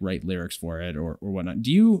start to like write lyrics for it or whatnot.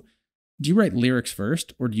 Do you write lyrics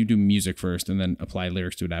first, or do you do music first and then apply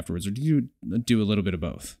lyrics to it afterwards, or do you do a little bit of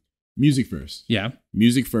both? Music first. Yeah.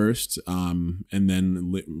 Music first, and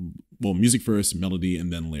then music first, melody,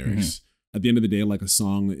 and then lyrics. At the end of the day, like a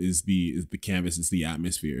song is the canvas, it's the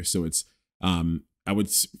atmosphere. So it's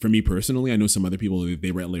for me personally, I know some other people,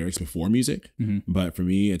 they write lyrics before music, but for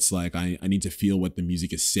me, it's like I need to feel what the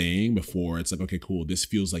music is saying before it's like, okay, cool, this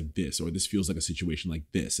feels like this, or this feels like a situation like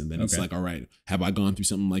this, and then it's like, all right, have I gone through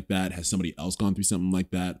something like that? Has somebody else gone through something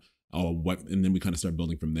like that? Oh, what? And then we kind of start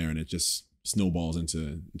building from there, and it just snowballs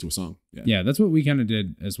into a song. Yeah, that's what we kind of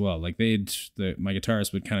did as well. Like my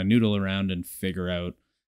guitarist would kind of noodle around and figure out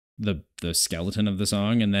the skeleton of the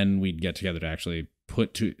song, and then we'd get together to actually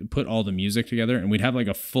put all the music together, and we'd have like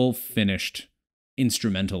a full finished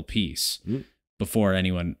instrumental piece. before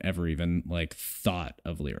anyone ever even like thought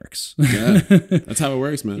of lyrics. Yeah, that's how it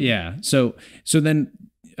works, man. Yeah. So then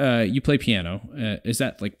you play piano. Is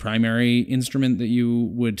that like primary instrument that you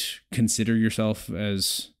would consider yourself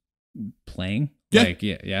as playing? Yeah. Like,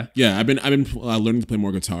 yeah. Yeah, I've been learning to play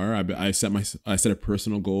more guitar. I set a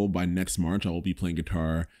personal goal by next March. I will be playing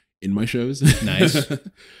guitar in my shows. Nice.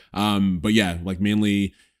 But yeah, like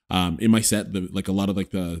mainly in my set, like a lot of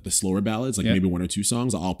like the slower ballads, like maybe 1 or 2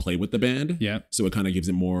 songs, I'll play with the band. Yeah. So it kind of gives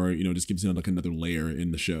it more, just gives it like another layer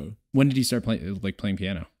in the show. When did you start playing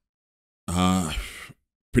piano?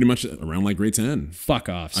 Pretty much around like grade 10. Fuck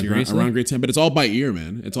off, seriously? Around grade 10, but it's all by ear,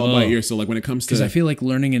 man. It's all by ear. So like when it comes to, because I feel like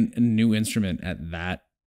learning a new instrument at that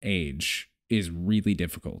age is really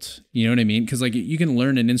difficult. You know what I mean? Because like you can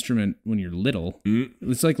learn an instrument when you're little.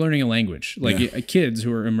 It's like learning a language. Like kids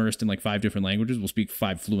who are immersed in like 5 different languages will speak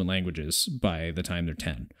 5 fluent languages by the time they're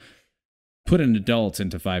 10. Put an adult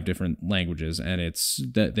into 5 different languages and it's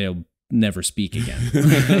that they'll never speak again.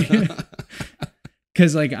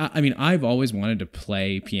 Because like I mean, I've always wanted to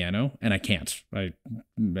play piano and I can't. I'm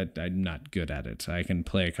not good at it. I can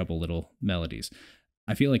play a couple little melodies.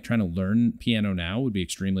 I feel like trying to learn piano now would be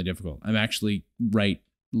extremely difficult. I'm actually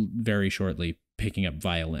very shortly picking up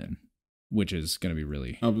violin, which is going to be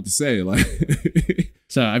really. I was about to say like.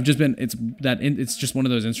 So I've just been. It's just one of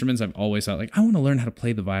those instruments I've always thought like I want to learn how to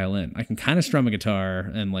play the violin. I can kind of strum a guitar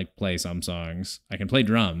and like play some songs. I can play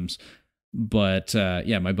drums, but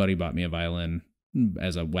yeah, my buddy bought me a violin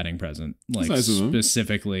as a wedding present, like nice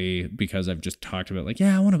specifically because I've just talked about like,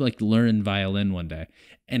 yeah, I want to like learn violin one day,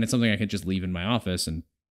 and it's something I could just leave in my office and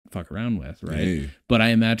fuck around with, right? Hey. But I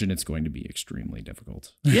imagine it's going to be extremely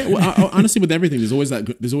difficult. Yeah, well, honestly, with everything, there's always going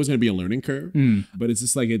to be a learning curve, but it's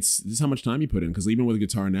just like this is how much time you put in. Because even with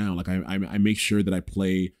guitar now, like I make sure that I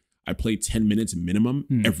play 10 minutes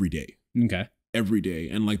minimum every day. Okay, every day,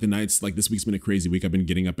 and like the nights, like this week's been a crazy week. I've been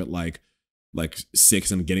getting up at like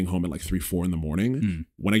 6 and getting home at like 3-4 in the morning.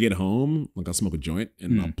 When I get home, like I'll smoke a joint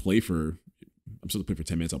and I'm supposed to play for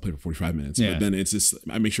 10 minutes. I'll play for 45 minutes. Yeah. But then it's just,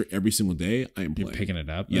 I make sure every single day I am playing. You're picking it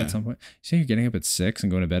up at some point. So you're getting up at 6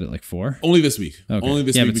 and going to bed at like 4? Only this week. Okay. Only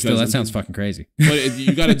this week. But still, that sounds fucking crazy. But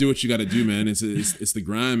you got to do what you got to do, man. It's the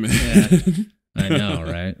grind, man. Yeah. I know,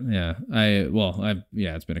 right?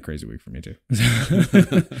 Yeah. It's been a crazy week for me too.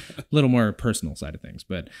 A little more personal side of things,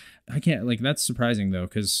 but I can't, like, that's surprising though,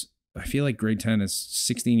 because I feel like grade 10 is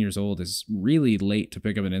 16 years old is really late to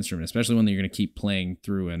pick up an instrument, especially when you're going to keep playing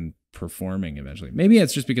through and performing eventually. Maybe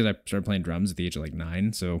it's just because I started playing drums at the age of like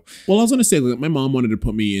 9. So, well, I was going to say, like, my mom wanted to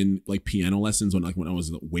put me in like piano lessons when I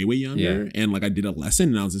was way younger. Yeah. And like I did a lesson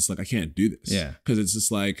and I was just like, I can't do this. Yeah. Because it's just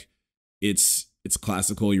like, it's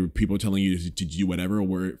classical. People telling you to do whatever.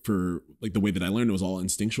 Where for like the way that I learned, it was all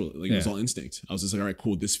instinctual. Like it was all instinct. I was just like, all right,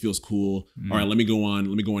 cool. This feels cool. All right, let me go on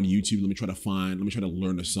YouTube. Let me try to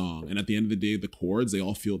learn a song. And at the end of the day, the chords, they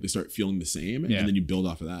start feeling the same. And then you build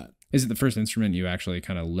off of that. Is it the first instrument you actually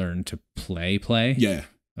kind of learned to play? Yeah.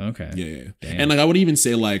 Okay. Yeah. Damn. And like I would even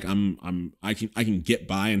say like I can get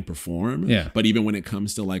by and perform. Yeah. But even when it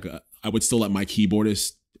comes to like I would still let my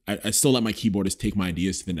keyboardist. I still let my keyboardist take my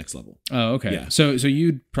ideas to the next level. Oh, okay. Yeah. So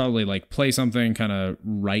you'd probably like play something, kind of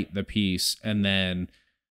write the piece, and then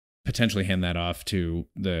potentially hand that off to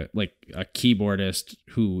a keyboardist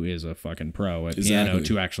who is a fucking pro at piano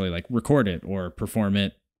to actually like record it or perform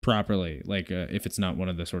it properly. Like if it's not one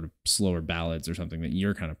of the sort of slower ballads or something that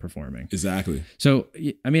you're kind of performing. Exactly. So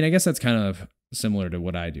I mean, I guess that's kind of similar to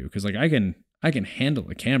what I do, because like I can handle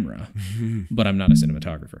a camera, but I'm not a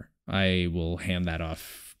cinematographer. I will hand that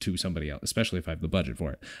off to somebody else, especially if I have the budget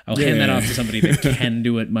for it. I'll hand that off to somebody that can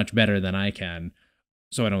do it much better than I can,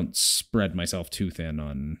 so I don't spread myself too thin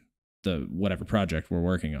on the whatever project we're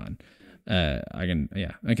working on. I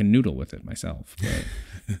can noodle with it myself.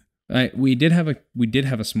 But we did have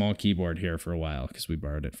a small keyboard here for a while because we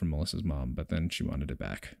borrowed it from Melissa's mom, but then she wanted it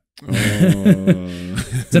back. Oh.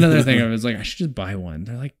 It's another thing. I was like, I should just buy one.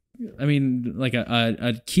 They're like, I mean, like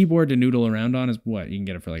a keyboard to noodle around on is what you can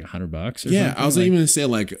get it for like $100 or something. I was even gonna say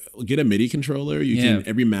like get a MIDI controller. You can.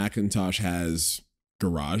 Every Macintosh has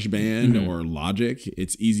GarageBand or Logic.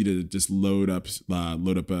 It's easy to just load up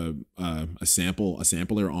a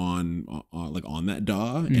sampler on that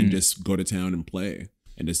DAW and just go to town and play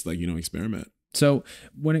and just like experiment. So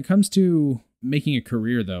when it comes to making a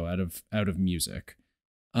career though out of music,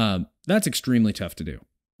 that's extremely tough to do,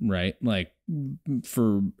 right? Like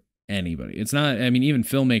for anybody. It's not, I mean, even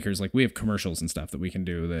filmmakers, like we have commercials and stuff that we can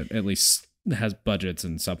do that at least has budgets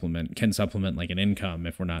and can supplement like an income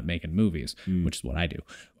if we're not making movies, which is what I do.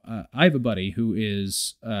 I have a buddy who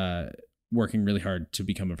is working really hard to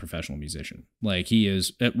become a professional musician. Like he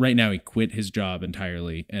is right now, he quit his job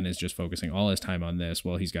entirely and is just focusing all his time on this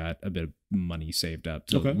while he's got a bit of money saved up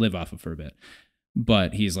to live off of for a bit.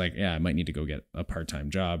 But he's like, yeah, I might need to go get a part-time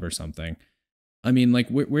job or something. I mean, like,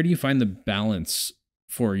 where do you find the balance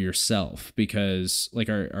for yourself? Because like,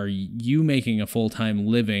 are you making a full-time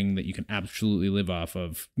living that you can absolutely live off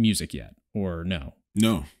of music yet, or no?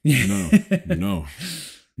 No.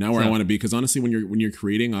 Not where I want to be. Because honestly, when you're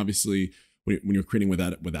creating, obviously, when you're creating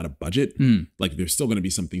without a budget, like there's still going to be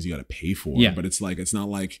some things you got to pay for. Yeah. But it's like, it's not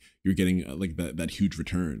like you're getting like that huge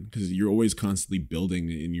return, because you're always constantly building,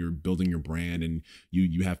 and you're building your brand, and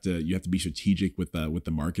you have to be strategic with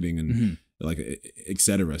the marketing and like et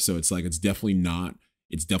cetera. So it's like, it's definitely not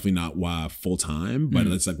full time, but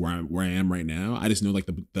it's like where I am right now. I just know like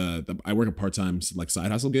the I work a part-time like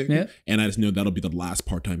side hustle gig, and I just know that'll be the last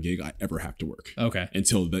part-time gig I ever have to work. Okay.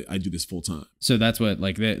 Until I do this full time. So that's what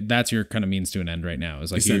like that's your kind of means to an end right now,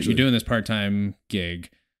 is like you're doing this part-time gig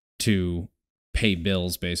to pay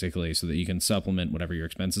bills basically, so that you can supplement whatever your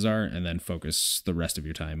expenses are and then focus the rest of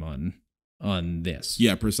your time on this.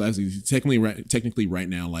 Yeah, precisely. Technically right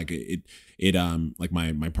now, like it like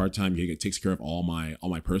my part-time gig, it takes care of all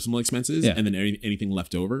my personal expenses, and then anything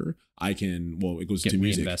left over it goes to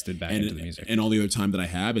music, reinvested back into the music. And all the other time that I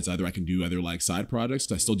have, it's either I can do other like side projects,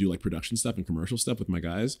 because I still do like production stuff and commercial stuff with my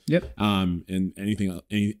guys. And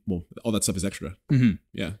all that stuff is extra.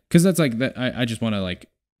 Yeah, because that's like that. I just want to like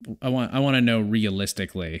I want to know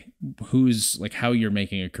realistically who's like how you're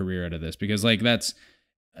making a career out of this, because like that's,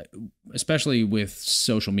 especially with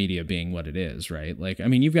social media being what it is, right? Like, I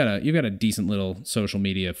mean, you've got a decent little social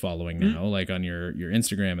media following now, like on your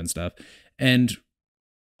Instagram and stuff. And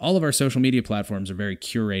all of our social media platforms are very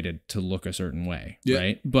curated to look a certain way,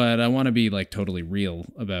 right? But I want to be like totally real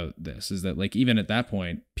about this, is that like, even at that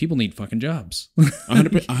point, people need fucking jobs.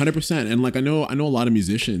 100%. And like, I know a lot of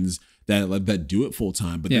musicians that do it full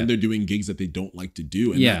time, but then they're doing gigs that they don't like to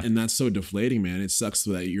do. And and that's so deflating, man. It sucks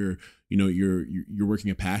that you're working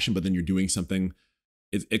a passion, but then you're doing something.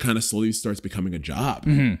 It kind of slowly starts becoming a job.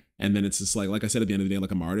 And then it's just like I said, at the end of the day,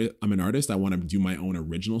 like I'm an artist. I want to do my own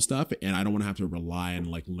original stuff, and I don't want to have to rely and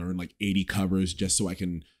like learn like 80 covers just so I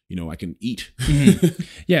can eat.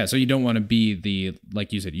 Yeah. So you don't want to be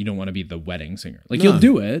like you said, you don't want to be the wedding singer. Like you'll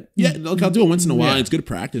do it. Yeah. Like I'll do it once in a while. It's good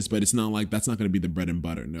practice, but it's not like, that's not going to be the bread and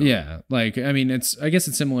butter. No. Yeah. Like, I mean, I guess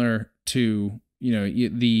it's similar to,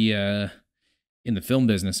 in the film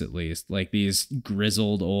business, at least, like these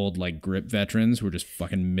grizzled old like grip veterans who are just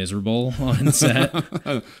fucking miserable on set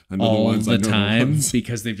all the time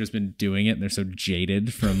because they've just been doing it and they're so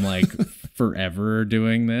jaded from like forever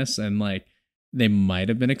doing this, and like they might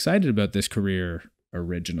have been excited about this career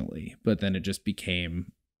originally, but then it just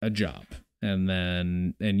became a job.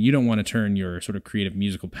 And you don't want to turn your sort of creative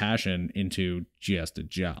musical passion into just a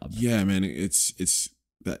job. Yeah, man, it's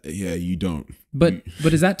that, yeah, you don't. But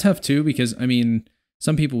is that tough too? Because I mean,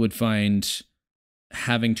 some people would find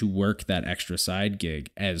having to work that extra side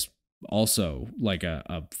gig as also like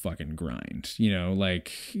a fucking grind.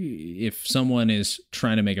 Like if someone is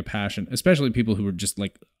trying to make a passion, especially people who are just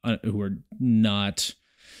like who are not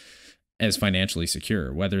as financially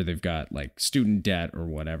secure, whether they've got like student debt or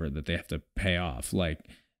whatever that they have to pay off, like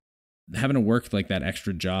having to work like that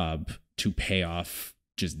extra job to pay off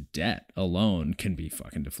just debt alone can be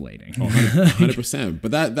fucking deflating. 100%.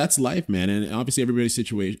 But that's life, man. And obviously everyone's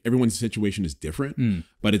situation is different,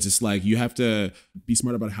 but it's just like, you have to be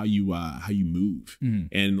smart about how you move.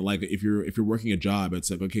 And like, if you're working a job,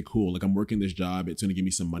 it's like, okay, cool. Like I'm working this job, it's going to give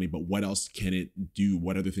me some money, but what else can it do?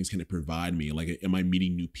 What other things can it provide me? Like, am I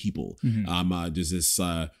meeting new people? Does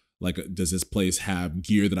this place have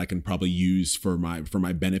gear that I can probably use for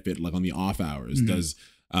my benefit, like on the off hours? Does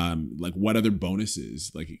like what other bonuses,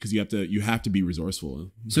 like, because you have to be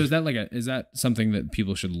resourceful. So is that something that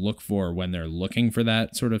people should look for when they're looking for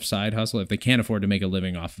that sort of side hustle? If they can't afford to make a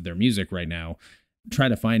living off of their music right now, try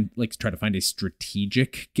to find a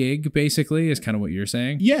strategic gig, basically, is kind of what you're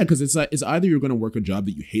saying. Yeah, because it's either you're going to work a job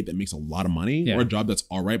that you hate that makes a lot of money, or a job that's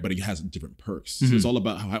all right but it has different perks. So it's all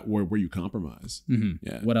about where you compromise.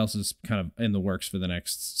 Yeah. What else is kind of in the works for the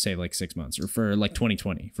next, say, like 6 months, or for like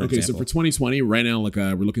 2020, for example? So for 2020 right now, like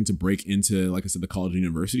we're looking to break into, like I said, the college and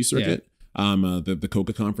university circuit. The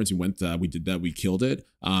Coca conference, we did that, we killed it.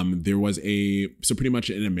 There was so pretty much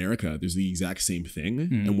in America, there's the exact same thing.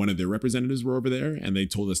 And one of their representatives were over there and they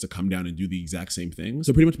told us to come down and do the exact same thing.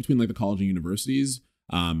 So pretty much between like the college and universities,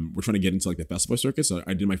 we're trying to get into like the festival circuit. So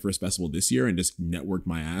I did my first festival this year and just networked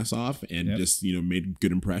my ass off and just, made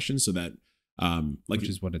good impressions so that Which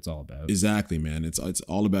is what it's all about. Exactly, man. It's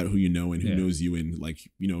all about who you know and who Yeah. knows you, and like,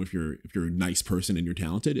 you know, if you're a nice person and you're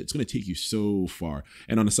talented, it's going to take you so far.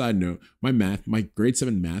 And on a side note, my grade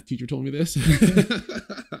 7 math teacher told me this.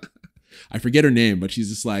 I forget her name, but she's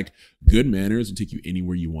just like, good manners will take you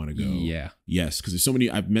anywhere you want to go. Yeah. Yes, because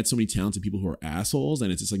I've met so many talented people who are assholes,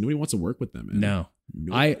 and it's just like nobody wants to work with them, man. No.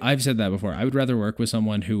 Nobody. I've said that before. I would rather work with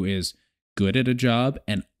someone who is good at a job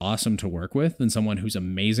and awesome to work with than someone who's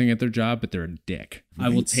amazing at their job, but they're a dick. Right. I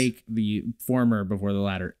will take the former before the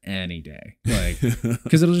latter any day. Like,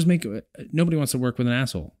 because it'll just make, nobody wants to work with an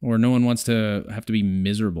asshole, or no one wants to have to be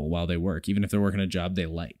miserable while they work, even if they're working a job they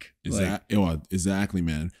like. Exactly,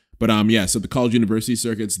 man. But yeah, so the college university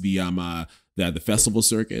circuits, the festival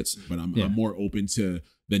circuits, but I'm more open to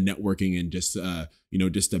the networking and just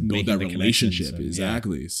just to build that relationship.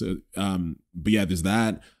 Exactly. Yeah. So but yeah, there's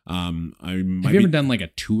that. Have you ever done like a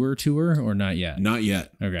tour or not yet? Not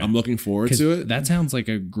yet. Okay. I'm looking forward to it. That sounds like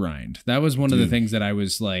a grind. That was one of the things that I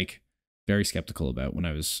was like very skeptical about when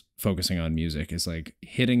I was focusing on music, is like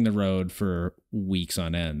hitting the road for weeks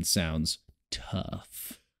on end sounds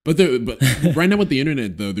tough. But right now with the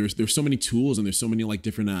internet though, there's so many tools and there's so many like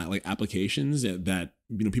different like applications that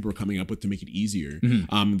people are coming up with to make it easier.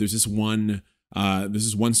 Mm-hmm. There's this one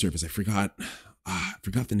service. I forgot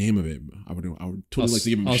the name of it. I would totally like to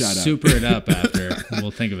give him a shout out. I'll super it up after. We'll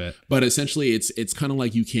think of it. But essentially, it's kind of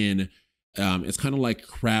like you can. It's kind of like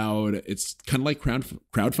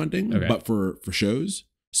crowdfunding, okay, but for shows.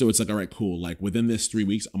 So it's like, all right, cool. Like within this 3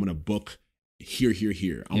 weeks, I'm gonna book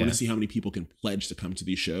here. I want to see how many people can pledge to come to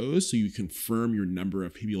these shows, so you confirm your number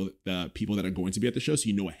of people that are going to be at the show, so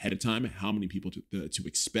you know ahead of time how many people to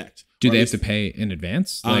expect. Do they have to pay in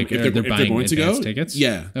advance? Like if they're going to go, tickets?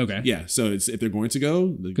 Yeah. Okay. Yeah. So if they're going to go,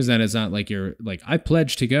 because then it's not like you're like, I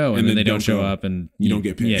pledged to go and then they don't show up and you don't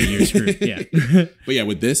get paid. Yeah, you're screwed. Yeah. But yeah,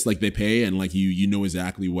 with this, like they pay and like you know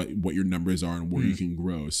exactly what your numbers are and where you can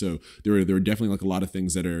grow. So there are definitely like a lot of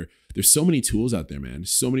things that are, there's so many tools out there, man.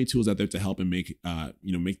 So many tools out there to help and make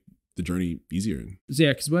make the journey easier.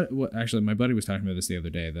 Yeah, because what actually my buddy was talking about this the other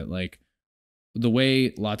day, that like the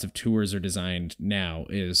way lots of tours are designed now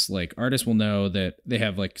is like artists will know that they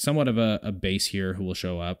have like somewhat of a base here who will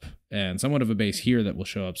show up and somewhat of a base here that will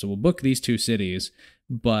show up. So we'll book these two cities,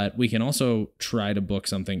 but we can also try to book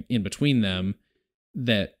something in between them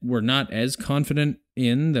that we're not as confident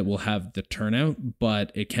in that will have the turnout, but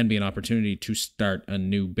it can be an opportunity to start a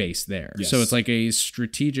new base there. Yes. So it's like a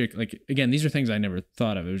strategic, like, again, these are things I never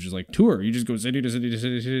thought of. It was just like tour. You just go city to city to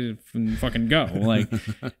city to city and fucking go. Like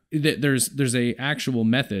there's a actual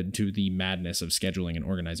method to the madness of scheduling and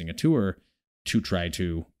organizing a tour to try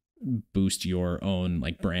to boost your own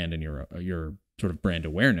like brand and your sort of brand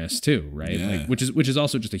awareness too, right? Yeah. Like which is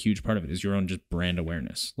also just a huge part of it, is your own just brand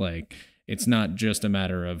awareness. Like it's not just a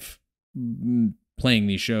matter of playing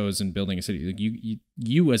these shows and building a city. Like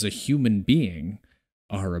you as a human being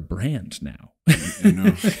are a brand now. I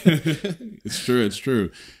know. It's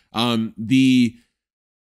true. I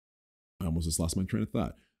almost just lost my train of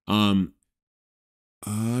thought.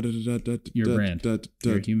 Your brand.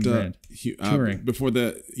 Your human brand. Touring. Before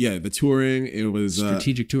the touring, it was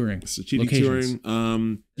strategic touring.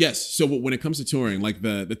 Touring. Yes. So when it comes to touring, like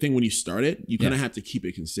the thing when you start it, you kind of have to keep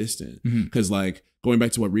it consistent. Because like going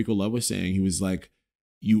back to what Rico Love was saying, he was like,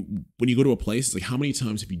 when you go to a place, it's like, how many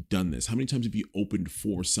times have you done this? How many times have you opened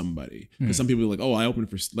for somebody? Because some people are like, oh, I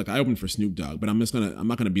opened for Snoop Dogg, but I'm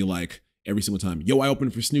not gonna be like every single time, yo, I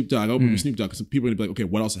opened for Snoop Dogg. I opened for Snoop Dogg. Because people are gonna be like, okay,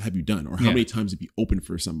 what else have you done? Or how many times have you opened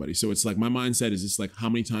for somebody? So it's like my mindset is just like, how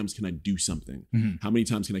many times can I do something? How many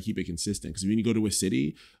times can I keep it consistent? Because when you go to a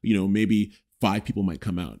city, maybe 5 people might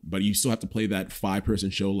come out, but you still have to play that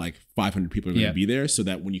 5-person show. Like 500 people are going to be there, so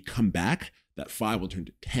that when you come back, that 5 will turn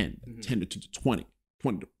to 10, 10 to 20.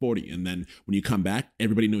 20 to 40, and then when you come back,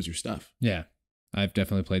 everybody knows your stuff. Yeah, I've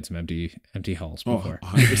definitely played some empty halls before.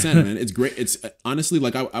 100%, man. It's great. It's honestly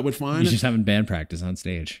like I would find you just having band practice on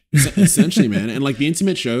stage. Essentially, man. And like the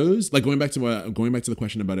intimate shows, like going back to the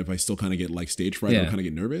question about if I still kind of get like stage fright or kind of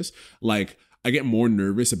get nervous, like I get more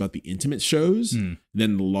nervous about the intimate shows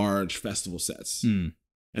than the large festival sets. And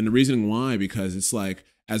the reason why, because it's like,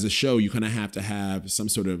 as a show, you kind of have to have some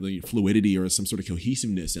sort of like fluidity or some sort of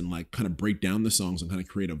cohesiveness and like kind of break down the songs and kind of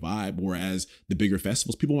create a vibe. Whereas the bigger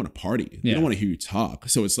festivals, people want to party. They don't want to hear you talk.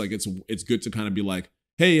 So it's like, it's good to kind of be like,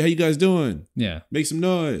 hey, how you guys doing? Yeah. Make some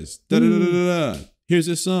noise. Da da da da da. Here's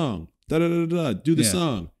this song. Da da da da. Do the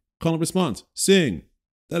song. Call and response. Sing.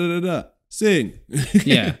 Da da da da. Sing.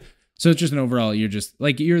 Yeah. So it's just an overall, you're just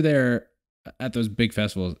like, you're there at those big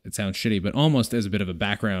festivals. It sounds shitty, but almost as a bit of a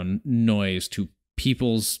background noise to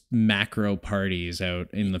people's macro parties out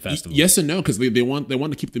in the festival. Yes and no, because they want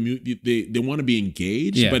to keep they want to be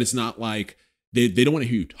engaged, but it's not like they don't want to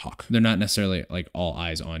hear you talk. They're not necessarily like all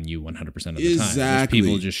eyes on you 100% of the time. Exactly. There's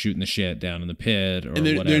people just shooting the shit down in the pit or and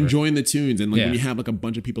whatever. They're enjoying the tunes. And like when you have like a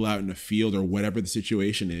bunch of people out in the field or whatever the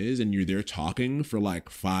situation is, and you're there talking for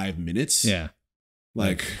like 5 minutes. Yeah.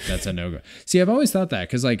 Like that's a no-go. See, I've always thought that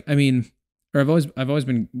because like, I mean, or I've always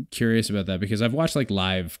been curious about that because I've watched like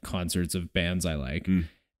live concerts of bands I like.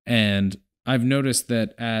 And I've noticed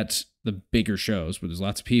that at the bigger shows where there's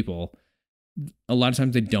lots of people, a lot of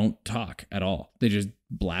times they don't talk at all. They just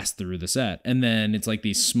blast through the set. And then it's like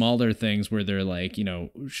these smaller things where they're like, you know,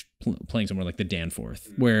 playing somewhere like the Danforth,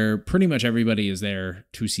 where pretty much everybody is there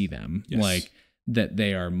to see them. Yes. Like that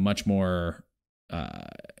they are much more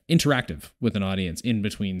interactive with an audience in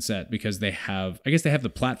between set because they have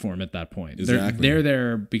the platform at that point. Exactly. They're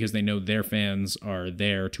there because they know their fans are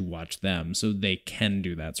there to watch them. So they can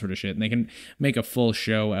do that sort of shit and they can make a full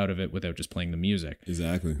show out of it without just playing the music.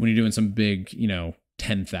 Exactly. When you're doing some big, you know,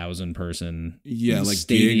 10,000 person like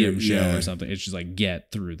stadium show or something, it's just like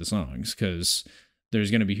get through the songs because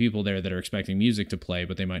there's going to be people there that are expecting music to play,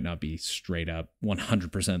 but they might not be straight up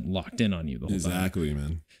 100% locked in on you the whole time. Exactly,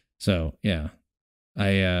 man. So yeah.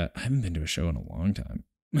 I haven't been to a show in a long time.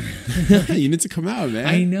 You need to come out, man.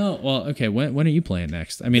 I know. Well, okay. When are you playing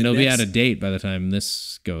next? I mean, it'll be out of date by the time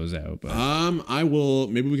this goes out. But I will.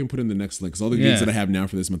 Maybe we can put in the next link because all the gigs that I have now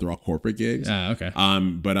for this month are all corporate gigs. Okay.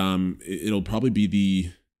 But it'll probably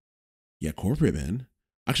be the corporate, man.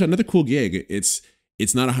 Actually, another cool gig. It's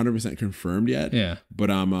not 100% confirmed yet. Yeah. But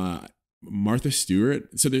Martha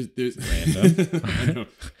Stewart. So there's random. I know.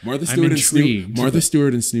 Martha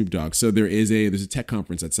Stewart and Snoop Dogg. So there's a tech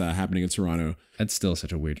conference that's happening in Toronto. That's still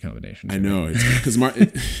such a weird combination. I know. It's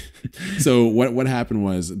because so what happened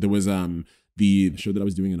was there was the show that I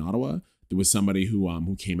was doing in Ottawa. There was somebody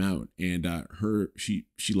who came out and she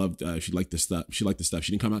liked the stuff. She liked the stuff.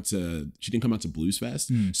 She didn't come out to Blues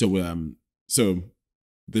Fest. So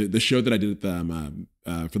the show that I did at the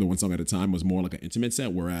for the One Song at a Time was more like an intimate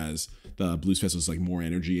set, whereas the Blues Fest was like more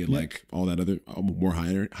energy and like all that other more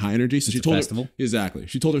high energy. So she told her, exactly.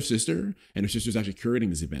 She told her sister, and her sister's actually curating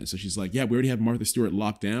this event. So she's like, "Yeah, we already have Martha Stewart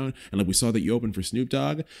locked down, and like we saw that you opened for Snoop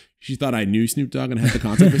Dogg." She thought I knew Snoop Dogg and had the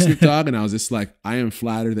concert for Snoop Dogg, and I was just like, "I am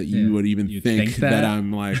flattered that you would even think that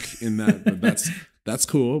I'm like in that." But that's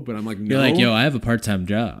cool. But I'm like, no. You're like, yo, I have a part-time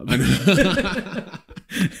job.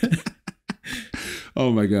 Oh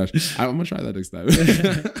my gosh, I'm gonna try that next time.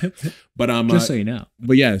 But just so you know.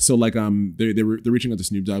 But yeah, so like they're reaching out to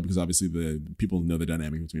Snoop Dogg because obviously the people know the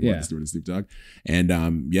dynamic between Martha Stewart and Snoop Dogg, and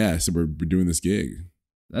so we're doing this gig.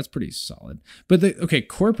 That's pretty solid. But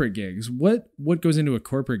corporate gigs. What goes into a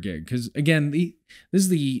corporate gig? Because again, this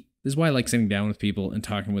is why I like sitting down with people and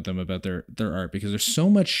talking with them about their art because there's so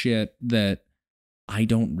much shit that I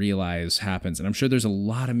don't realize happens. And I'm sure there's a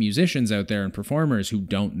lot of musicians out there and performers who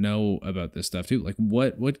don't know about this stuff too. Like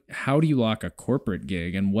how do you lock a corporate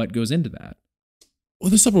gig and what goes into that? Well,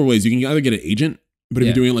 there's several ways. You can either get an agent, but if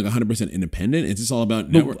you're doing like 100% independent, it's just all about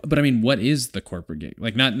network. But I mean, what is the corporate gig?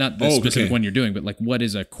 Like not the specific one you're doing, but like what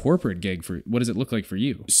is a corporate gig for? What does it look like for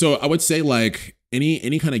you? So I would say like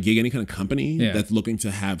any kind of gig, any kind of company that's looking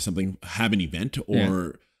to have an event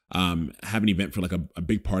or have an event for like a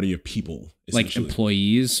big party of people, like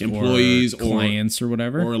employees or clients or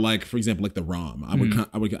whatever, or like for example like the ROM.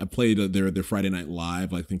 I played their Friday Night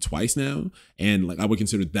Live like I think twice now, and like I would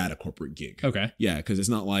consider that a corporate gig. Okay, yeah, because it's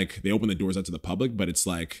not like they open the doors out to the public, but it's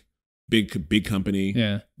like big company.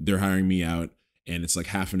 Yeah, they're hiring me out, and it's like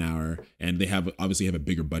half an hour, and they obviously have a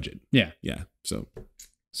bigger budget. Yeah. So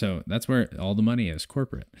that's where all the money is,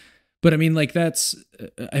 corporate. But I mean, like have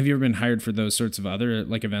you ever been hired for those sorts of other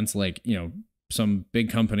like events? Like, you know, some big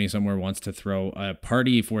company somewhere wants to throw a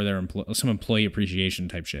party for their some employee appreciation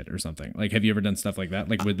type shit or something. Like, have you ever done stuff like that?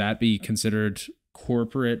 Like, would that be considered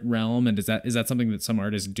corporate realm? And is that something that some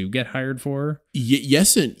artists do get hired for?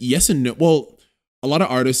 Yes and no. Well, a lot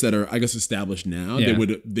of artists that are, I guess, established now,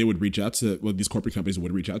 they would reach out to, these corporate companies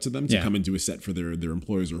would reach out to them to come and do a set for their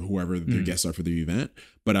employers or whoever their guests are for the event.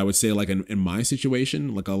 But I would say like in my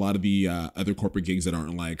situation, like a lot of the other corporate gigs that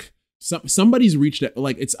aren't like, somebody's reached out,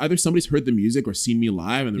 like it's either somebody's heard the music or seen me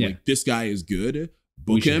live and they're like, this guy is good,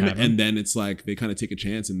 book him. And then it's like, they kind of take a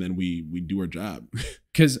chance and then we do our job.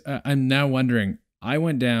 Because I'm now wondering, I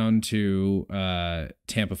went down to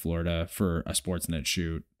Tampa, Florida for a Sportsnet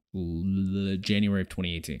shoot January of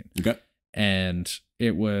 2018. Okay. And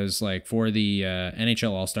it was like for the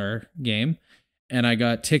NHL All-Star game. And I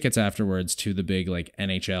got tickets afterwards to the big like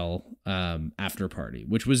NHL after party,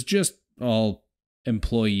 which was just all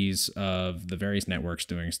employees of the various networks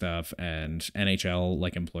doing stuff and NHL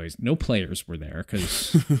like employees. No players were there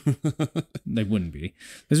because they wouldn't be.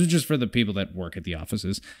 This was just for the people that work at the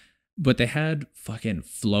offices. But they had fucking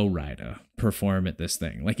Flo Rida perform at this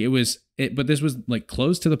thing. Like but this was like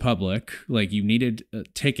closed to the public. Like you needed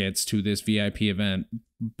tickets to this VIP event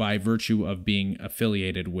by virtue of being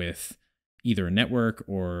affiliated with either a network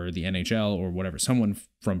or the NHL or whatever, someone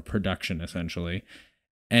from production essentially.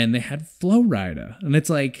 And they had Flo Rida, and it's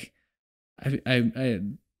like, I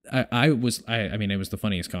mean, it was the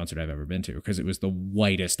funniest concert I've ever been to because it was the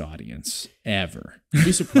whitest audience ever. You'd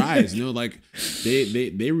be surprised, like they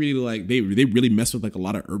really mess with like a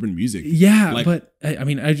lot of urban music. Yeah, like, but I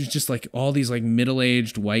mean, I was just like all these like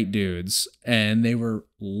middle-aged white dudes, and they were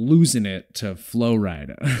losing it to Flo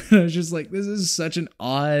Rida. I was just like, this is such an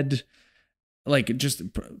odd. Like just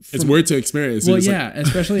it's weird to experience. Well, yeah, like,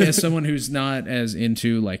 especially as someone who's not as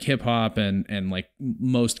into like hip hop and like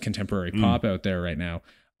most contemporary pop out there right now.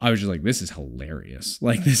 I was just like, this is hilarious.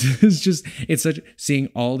 Like this is just, it's such, seeing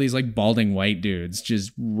all these like balding white dudes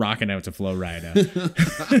just rocking out to Flo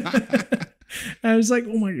Rida. I was like,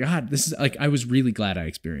 oh my God, this is like, I was really glad I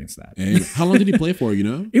experienced that. And how long did he play for, you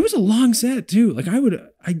know? It was a long set too. Like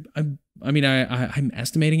I'm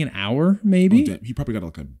estimating an hour maybe. Oh, he probably got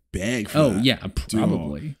like a bag for that. Oh yeah,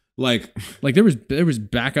 probably. Dude. Like there was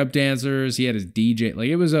backup dancers. He had his DJ. Like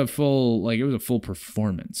it was a full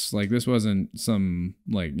performance. Like this wasn't some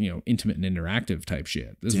like, you know, intimate and interactive type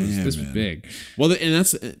shit. This was big. Well, and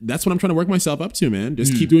that's what I'm trying to work myself up to, man.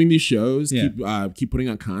 Just keep doing these shows, keep putting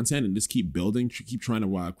out content, and just keep building. Keep trying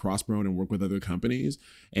to cross promote and work with other companies,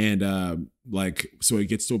 and like so it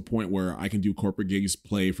gets to a point where I can do corporate gigs,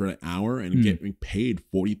 play for an hour, and get paid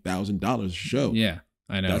 $40,000 a show. Yeah.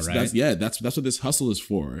 I know, right? That's what this hustle is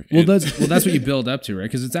for. Well, that's what you build up to, right?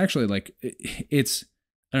 Because it's actually like it's,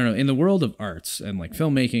 I don't know, in the world of arts and like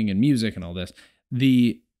filmmaking and music and all this,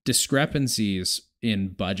 the discrepancies in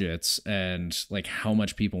budgets and like how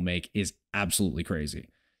much people make is absolutely crazy.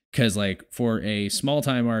 Because like for a small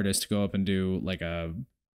time artist to go up and do like a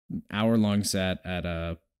hour-long set at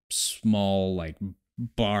a small like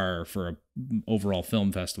bar for a overall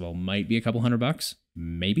film festival might be a couple $100,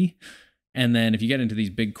 maybe. And then if you get into these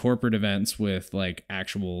big corporate events with like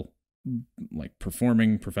actual like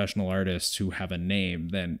performing professional artists who have a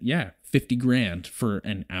name, then yeah, $50,000 for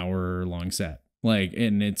an hour-long set. Like,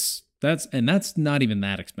 and that's not even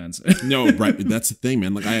that expensive. No, right. That's the thing,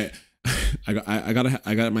 man. Like I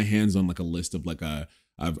got my hands on like a list of like I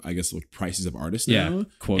guess like prices of artists now. Yeah,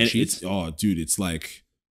 quote sheets. Dude, it's like,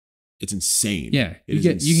 it's insane. Yeah, you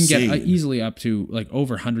can get easily up to like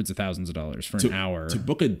over hundreds of thousands of dollars for an hour to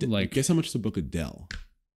book like. Guess how much to book Adele?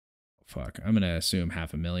 Fuck, I'm gonna assume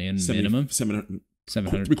 $500,000 minimum. 700,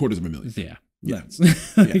 $750,000. Yeah. Yeah.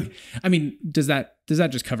 Yeah. I mean, does that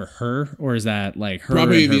just cover her, or is that like her?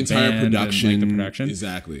 Probably and the her entire band production. And, like, the production.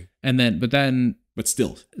 Exactly. And then, but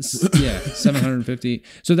still. Yeah, 750.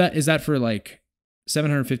 So is that for like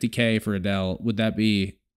 $750K for Adele? Would that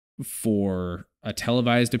be for a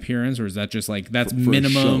televised appearance, or is that just like that's for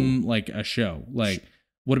minimum like a show? Like,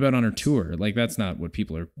 what about on her tour? Like, that's not what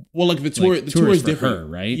people are. Well, like the tour, like, the tour is different, her,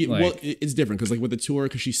 right? Yeah, like, well, it's different because like with the tour,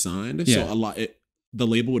 because she signed, so a lot. The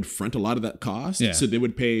label would front a lot of that cost, so they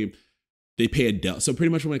would pay. They pay Adele. So pretty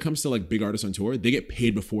much when it comes to like big artists on tour, they get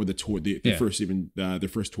paid before the tour, their first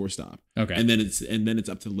tour stop. Okay, and then it's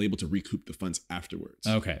up to the label to recoup the funds afterwards.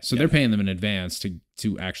 Okay, so they're paying them in advance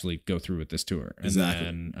to actually go through with this tour. And exactly.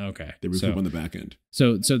 Then, okay, they recoup on the back end.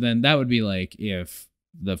 So then that would be like if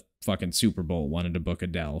the fucking Super Bowl wanted to book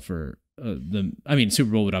Adele for Super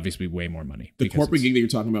Bowl would obviously be way more money. The corporate gig that you're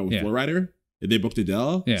talking about with Flo Rida. They booked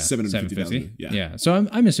Adele, $750,000. Yeah. So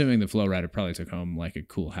I'm assuming the Flo Rida probably took home like a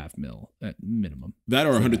cool $500,000 at minimum. That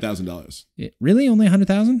or $100,000. Really, only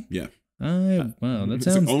 $100,000? Yeah. Well, that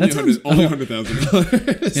sounds only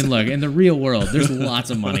 $100,000. And look, in the real world, there's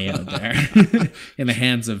lots of money out there in the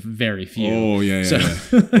hands of very few. Oh yeah.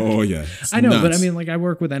 Oh yeah. I know, nuts. But I mean, like I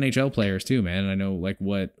work with NHL players too, man. And I know like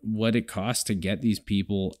what it costs to get these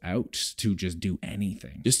people out to just do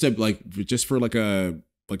anything. Just for like a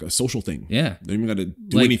social thing. Yeah. They don't even got to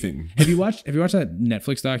do anything. Have you watched that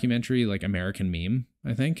Netflix documentary, like American Meme,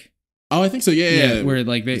 I think? Oh, I think so. Yeah. Where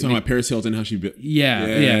like they're talking about Paris Hilton, how she Yeah.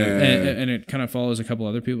 And it kind of follows a couple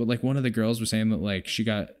other people. Like one of the girls was saying that like she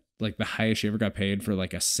got like the highest she ever got paid for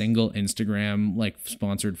like a single Instagram like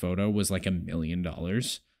sponsored photo was like $1 million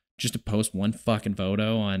just to post one fucking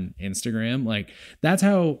photo on Instagram. Like that's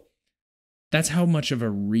how much of a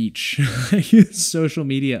reach social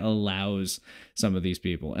media allows some of these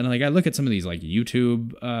people. And like I look at some of these like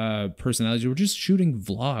YouTube personalities who are just shooting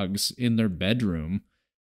vlogs in their bedroom,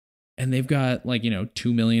 and they've got like,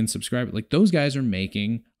 2 million subscribers. Like those guys are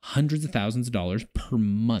making hundreds of thousands of dollars per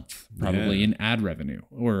month, probably in ad revenue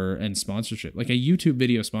and sponsorship. Like a YouTube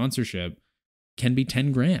video sponsorship can be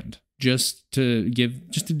 10 grand just to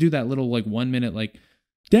do that little like 1 minute, like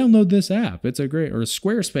download this app. It's a great, or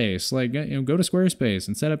Squarespace, like, go to Squarespace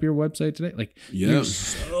and set up your website today. Like there's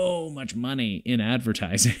so much money in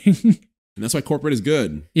advertising. And that's why corporate is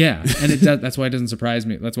good. Yeah. And that's why it doesn't surprise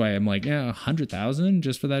me. That's why I'm like, 100,000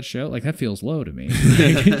 just for that show. Like that feels low to me.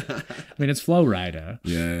 I mean, it's Flow Rida.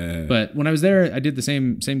 Yeah. But when I was there, I did the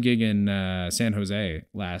same gig in San Jose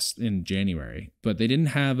in January, but they didn't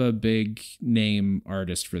have a big name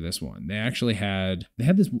artist for this one. They actually had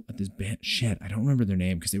this band. Shit, I don't remember their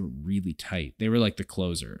name because they were really tight. They were like the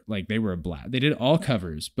closer. Like they were a blast. They did all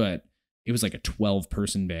covers, but it was like a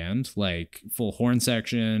 12-person band, like full horn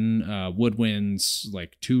section, woodwinds,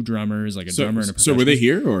 like 2 drummers, like a drummer and a percussionist. So were they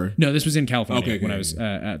here or? No, this was in California when I was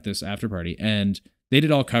at this after party, and they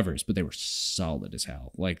did all covers, but they were solid as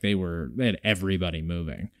hell. Like they had everybody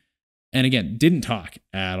moving, and again, didn't talk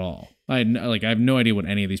at all. I have no idea what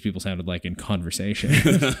any of these people sounded like in conversation.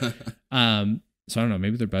 So I don't know.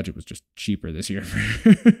 Maybe their budget was just cheaper this year.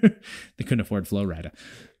 They couldn't afford Flow Rida.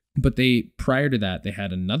 But prior to that, they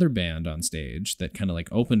had another band on stage that kind of like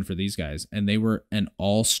opened for these guys, and they were an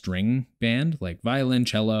all string band, like violin,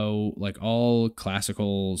 cello, like all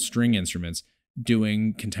classical string instruments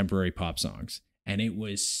doing contemporary pop songs. And it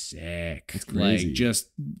was sick. That's crazy. Like just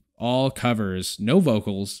all covers, no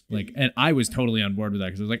vocals. Like, and I was totally on board with that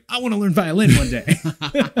because I was like, I want to learn violin one day.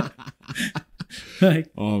 Like,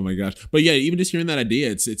 oh my gosh. But yeah, even just hearing that idea,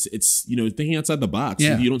 it's thinking outside the box.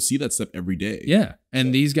 Yeah. You don't see that stuff every day. Yeah.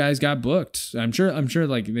 And these guys got booked. I'm sure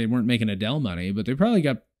like they weren't making Adele money, but they probably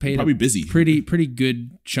got paid busy. Pretty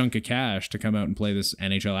good chunk of cash to come out and play this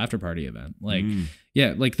NHL after party event. Like,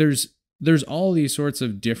 yeah, like there's all these sorts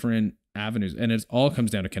of different avenues, and it all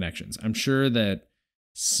comes down to connections. I'm sure that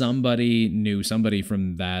somebody knew somebody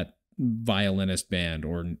from that violinist band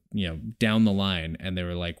or down the line, and they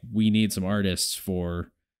were like, we need some artists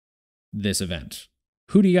for this event.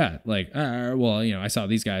 Who do you got? Like, I saw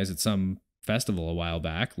these guys at some festival a while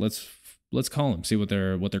back. Let's call them, see what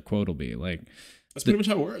their quote will be. Like, that's pretty much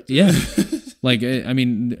how it works. Yeah. Like, I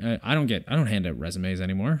mean, I don't hand out resumes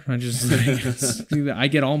anymore. I just I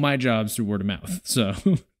get all my jobs through word of mouth. So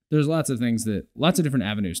there's lots of different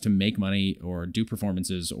avenues to make money or do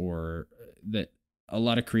performances, or that a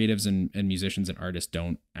lot of creatives and musicians and artists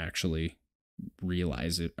don't actually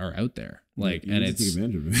realize it are out there. Like, and it's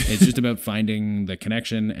it's just about finding the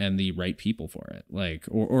connection and the right people for it. Like,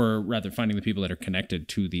 or rather finding the people that are connected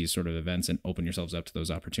to these sort of events and open yourselves up to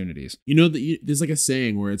those opportunities. There's like a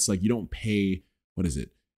saying where it's like, you don't pay, what is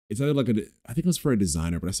it? It's either like I think it was for a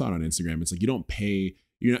designer, but I saw it on Instagram. It's like,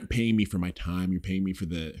 you're not paying me for my time. You're paying me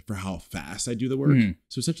for how fast I do the work. Mm-hmm.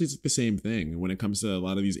 So essentially it's like the same thing when it comes to a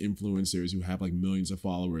lot of these influencers who have like millions of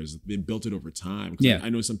followers. They've built it over time. Yeah. I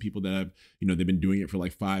know some people that have, they've been doing it for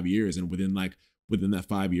like 5 years, and within that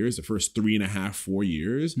 5 years, the first 3.5, 4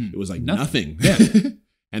 years, it was like nothing. Yeah.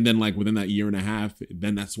 And then like within that year and a half,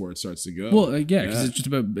 then that's where it starts to go. Well, yeah, because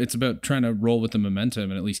it's about trying to roll with the momentum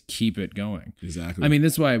and at least keep it going. Exactly. I mean,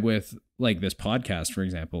 that's why with like this podcast, for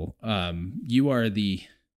example, you are the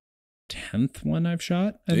 10th one I've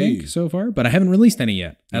shot, I think, so far, but I haven't released any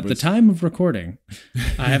yet. At the time of recording,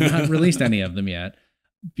 I have not released any of them yet,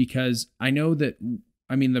 because I know that,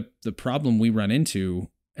 I mean, the problem we run into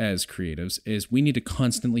as creatives is we need to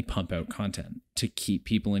constantly pump out content to keep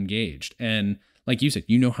people engaged. And like you said,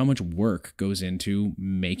 how how much work goes into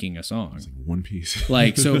making a song. It's like one piece.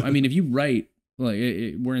 Like, so, I mean, if you write, like,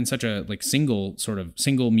 we're in such a like single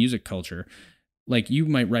music culture. Like, you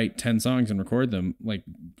might write 10 songs and record them. Like,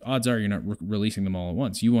 odds are you're not releasing them all at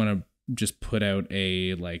once. You want to just put out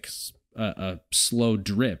a slow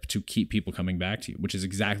drip to keep people coming back to you, which is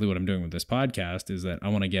exactly what I'm doing with this podcast, is that I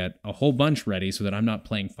want to get a whole bunch ready so that I'm not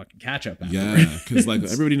playing fucking catch up afterwards. Yeah, because like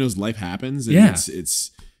everybody knows life happens, and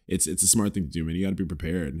it's a smart thing to do, man. You got to be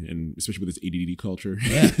prepared, and especially with this ADD culture.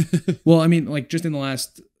 Yeah. Well, I mean, like, just in the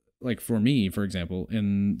last, like, for me, for example,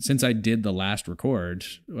 since I did the last record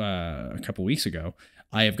a couple weeks ago,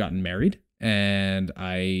 I have gotten married, and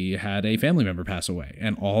I had a family member pass away,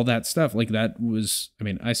 and all that stuff. Like, that was, I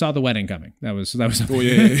mean, I saw the wedding coming. That was. Oh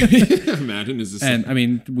yeah. Imagine is this. And I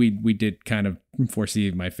mean, we did kind of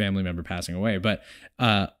foresee my family member passing away, but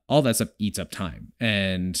all that stuff eats up time.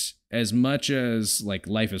 And as much as like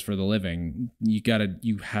life is for the living, you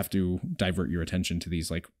have to divert your attention to these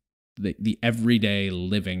like the everyday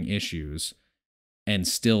living issues, and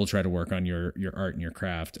still try to work on your art and your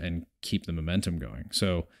craft and keep the momentum going.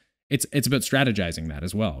 So it's about strategizing that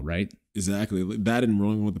as well, right? Exactly. That and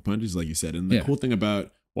rolling with the punches, like you said. And the cool thing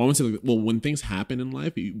about, well, I want to say, well, when things happen in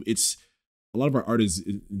life, it's a lot of our art is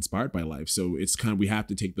inspired by life. So it's kind of, we have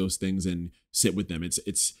to take those things and sit with them.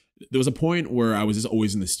 There was a point where I was just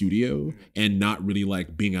always in the studio and not really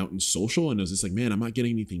like being out in social. And it was just like, man, I'm not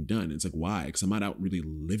getting anything done. It's like, why? Because I'm not out really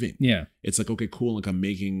living. Yeah. It's like, okay, cool. Like I'm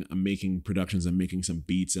making productions, I'm making some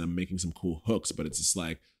beats and I'm making some cool hooks, but it's just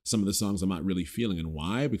like some of the songs I'm not really feeling. And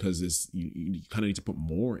why? Because you kind of need to put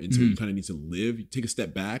more into it. You kind of need to live, take a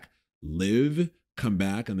step back, live, come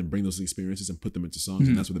back, and then bring those experiences and put them into songs.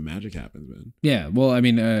 And that's where the magic happens, man. Yeah. Well, I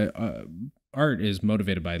mean, art is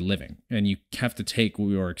motivated by living, and you have to take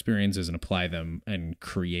your experiences and apply them and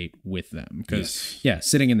create with them. Because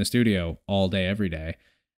sitting in the studio all day, every day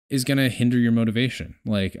is going to hinder your motivation.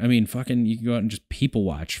 Like, I mean, fucking, you can go out and just people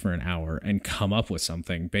watch for an hour and come up with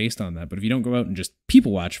something based on that. But if you don't go out and just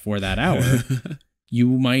people watch for that hour, you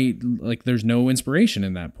might, like, there's no inspiration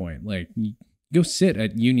in that point. Like, go sit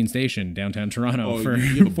at Union Station, downtown Toronto for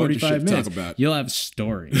 45 minutes. You'll have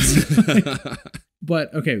stories.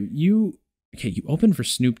 But you opened for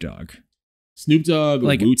Snoop Dogg. Snoop Dogg,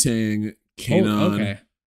 like, Wu-Tang, Kanon. Oh, okay.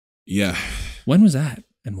 Yeah. When was that?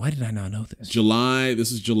 And why did I not know this?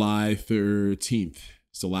 This is July 13th.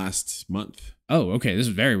 It's the last month. Oh, okay. This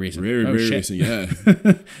is very recent. Very recent, yeah.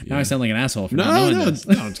 Now I sound like an asshole for not knowing this.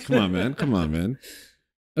 No, come on, man.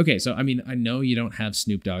 Okay, so, I mean, I know you don't have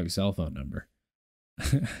Snoop Dogg's cell phone number.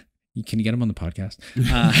 Can you get him on the podcast?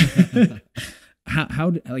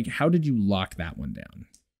 How did you lock that one down?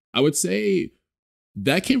 I would say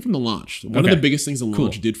that came from the launch. One of the biggest things the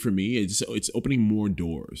launch did for me is it's opening more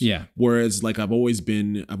doors. Yeah. Whereas like I've always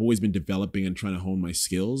been developing and trying to hone my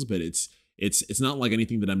skills, but it's not like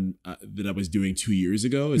anything that I was doing 2 years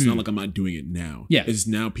ago. It's not like I'm not doing it now. Yeah. It's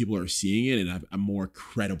now people are seeing it, and I'm more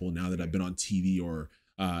credible now that I've been on TV or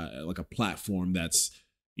like a platform that's,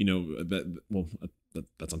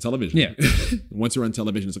 that's on television. Yeah. Once you're on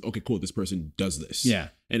television, it's like, okay, cool, this person does this. Yeah.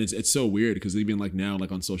 And it's so weird because even like now,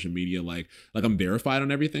 like on social media, like I'm verified on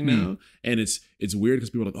everything now. And it's weird because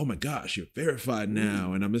people are like, oh my gosh, you're verified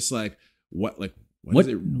now. And I'm just like, what does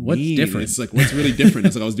it mean? What's different? It's like, what's really different?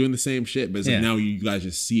 It's like I was doing the same shit, but it's like Yeah. now you guys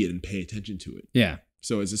just see it and pay attention to it. Yeah.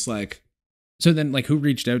 So it's just like, so then like who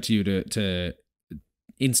reached out to you to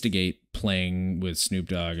instigate playing with Snoop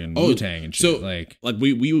Dogg and Wu-Tang and shit? So like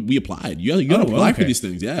we applied. You gotta apply for these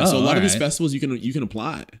things. Yeah. So a lot of these festivals you can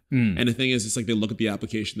apply. And the thing is, it's like they look at the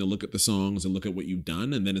application, they look at the songs, and look at what you've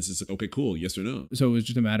done, and then it's just like, okay, cool, yes or no. So it was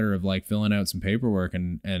just a matter of like filling out some paperwork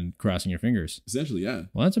and crossing your fingers. Essentially, yeah.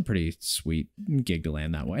 Well, that's a pretty sweet gig to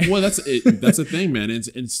land that way. Well, that's it. That's the thing, man.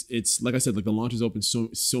 It's like I said, like the launch has opened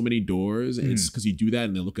so many doors. And it's because you do that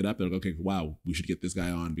and they look it up. They're like, okay, wow, we should get this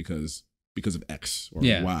guy on because of X or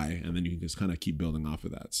Y, and then you can just kind of keep building off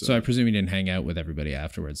of that. So I presume you didn't hang out with everybody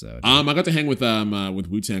afterwards, though. I got to hang with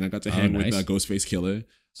Wu-Tang. I got to hang with Ghostface Killer.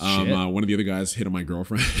 One of the other guys hit on my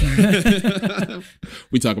girlfriend.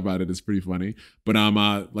 We talk about it. It's pretty funny. But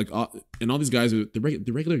and all these guys are the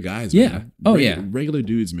regular guys. Yeah. Man. Regular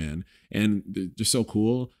dudes, man, and they're so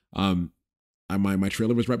cool. My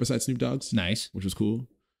trailer was right beside Snoop Dogg's. Nice, which was cool.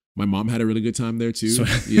 My mom had a really good time there too.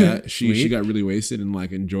 Sweet. Yeah, she got really wasted and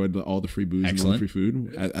like enjoyed all the free booze and all the free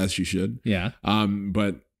food as she should. Yeah.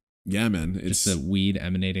 But yeah, man, it's just the weed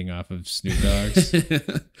emanating off of Snoop Dogg's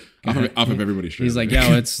off of everybody's trailer. He's like,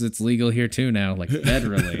 yo, it's legal here too now, like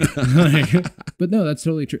federally. But no, that's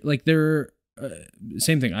totally true. Like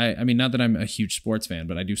same thing. I mean, not that I'm a huge sports fan,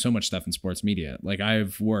 but I do so much stuff in sports media. Like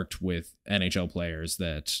I've worked with NHL players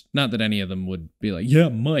that, not that any of them would be like, yeah,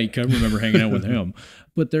 Mike, I remember hanging out with him,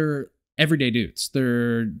 but they're everyday dudes.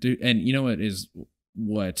 And you know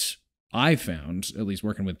what I found, at least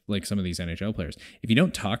working with like some of these NHL players, if you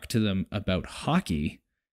don't talk to them about hockey,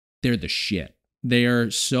 they're the shit. They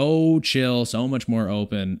are so chill, so much more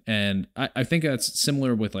open. And I think that's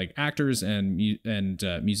similar with like actors and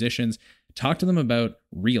musicians. Talk to them about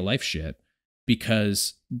real life shit,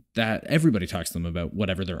 because that everybody talks to them about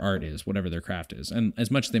whatever their art is, whatever their craft is. And as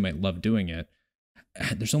much as they might love doing it,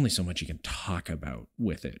 there's only so much you can talk about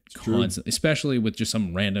with it constantly, especially with just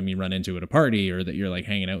some random you run into at a party or that you're like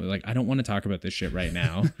hanging out with. Like, I don't want to talk about this shit right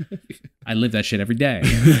now. I live that shit every day.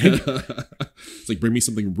 It's like, bring me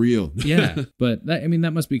something real. Yeah. But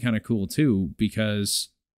that must be kind of cool too, because,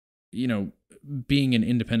 being an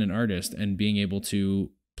independent artist and being able to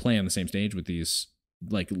play on the same stage with these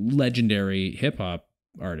like legendary hip hop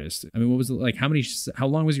artist. I mean, what was it like? How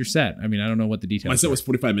long was your set? I mean, I don't know what the details. My set was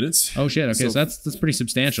 45 minutes. Oh shit. Okay. So that's pretty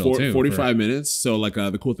substantial too. 45 minutes. So like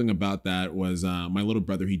the cool thing about that was my little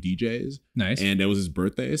brother, he DJs. Nice. And it was his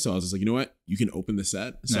birthday. So I was just like, you know what? You can open the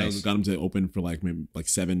set. So nice. I got him to open for like maybe like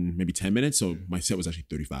 7, maybe 10 minutes. So my set was actually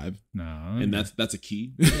 35. No. And that's a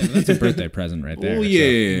key. Yeah, that's a birthday present right there. Oh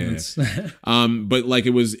yeah. So, but like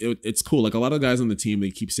it's cool. Like a lot of guys on the team,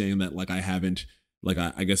 they keep saying that like I haven't, like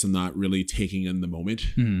I guess I'm not really taking in the moment.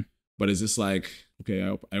 Mm-hmm. But it's just like, okay,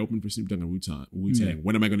 I opened for Snoop Dogg and Wu-Tang. Yeah.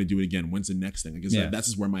 When am I going to do it again? When's the next thing? I guess that's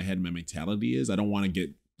just where my head and my mentality is. I don't want to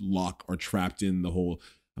get locked or trapped in the whole,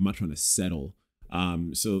 I'm not trying to settle.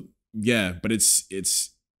 So yeah, but I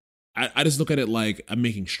just look at it like I'm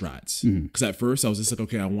making strides. Because at first I was just like,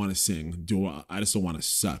 okay, I want to sing. I just don't want to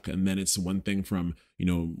suck. And then it's one thing from, you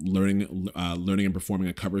know, learning and performing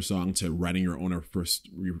a cover song to writing your own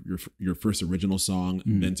your first original song,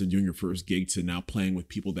 and then to doing your first gig to now playing with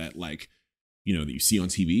people that like, you know, that you see on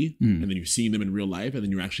TV, and then you're seeing them in real life, and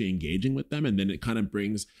then you're actually engaging with them, and then it kind of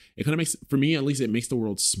makes, for me at least, it makes the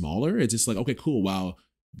world smaller. It's just like, okay, cool, wow,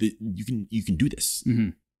 you can do this.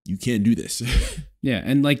 You can do this. Yeah,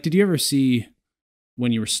 and like, did you ever see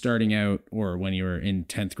when you were starting out, or when you were in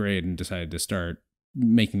 10th grade and decided to start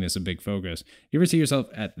making this a big focus, you ever see yourself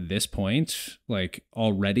at this point, like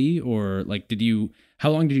already, or like,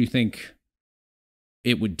 how long did you think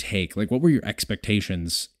it would take? Like, what were your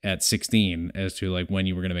expectations at 16 as to like when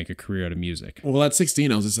you were going to make a career out of music? Well, at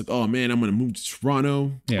 16, I was just like, oh man, I'm going to move to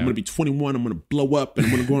Toronto. Yeah. I'm going to be 21. I'm going to blow up and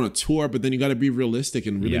I'm going to go on a tour. But then you got to be realistic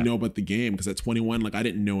and really know about the game. Because at 21, like I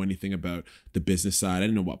didn't know anything about the business side. I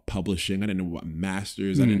didn't know about publishing. I didn't know about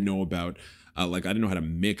masters. I didn't know about like, I didn't know how to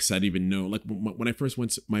mix. I didn't even know, like when I first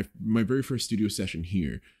went to my very first studio session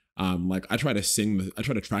here, like I try to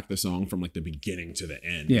track the song from like the beginning to the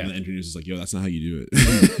end. Yeah. And the engineer is like, yo, that's not how you do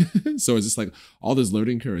it. So it's just like all this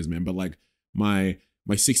learning curves, man. But like my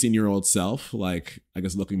 16-year-old self, like I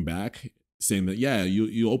guess looking back, saying that, yeah,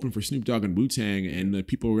 you open for Snoop Dogg and Wu-Tang and the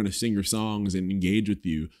people were going to sing your songs and engage with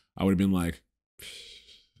you, I would have been like,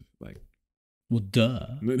 well, duh.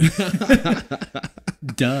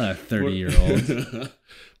 Duh, 30-year-old.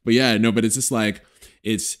 But yeah, no, but it's just like,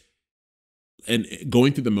 and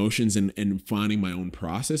going through the motions and finding my own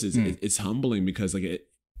process it's humbling, because like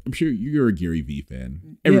I'm sure you're a Gary Vee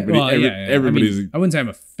fan. Everybody's. I wouldn't say I'm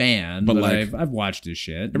a fan, but like I've watched his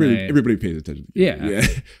shit. Everybody pays attention. Yeah.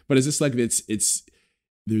 But it's just like it's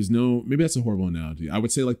there's no, maybe that's a horrible analogy. I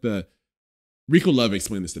would say like Rico Love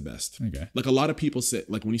explained this the best. Okay. Like a lot of people say,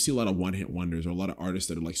 like when you see a lot of one-hit wonders or a lot of artists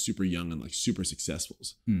that are like super young and like super successful,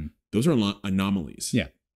 those are anomalies. Yeah.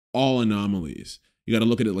 All anomalies. You got to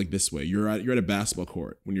look at it like this way. You're at a basketball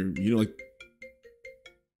court when you're like,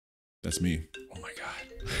 that's me. Oh my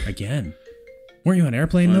God. Again. Weren't you on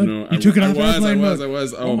airplane mode? You took it off airplane mode. I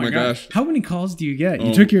was. Oh my gosh. How many calls do you get?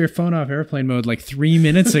 You took your phone off airplane mode like 3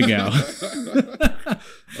 minutes ago.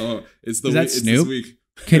 Is that Snoop? This week.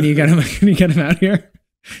 Can you get him out here?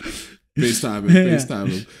 FaceTime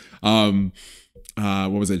him.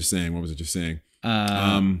 What was I just saying?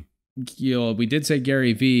 We did say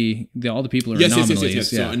Gary Vee. All the people are anomalies.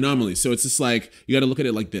 Yes. So anomalies. So it's just like, you got to look at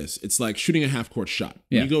it like this. It's like shooting a half-court shot.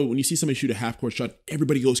 When you see somebody shoot a half-court shot,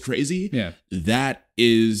 everybody goes crazy. Yeah. That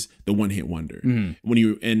is the one-hit wonder. When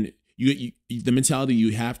you the mentality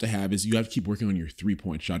you have to have is you have to keep working on your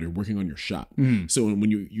 3-point shot. You're working on your shot. So when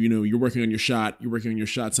you're working on your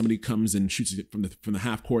shot, somebody comes and shoots it from the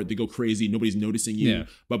half court. They go crazy. Nobody's noticing you. Yeah.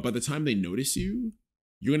 But by the time they notice you,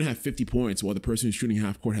 you're going to have 50 points while the person who's shooting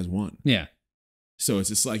half court has 1. Yeah. So it's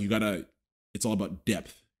just like, it's all about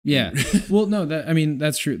depth. Yeah. Well, no,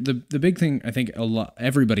 that's true. The big thing I think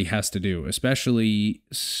everybody has to do, especially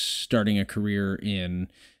starting a career in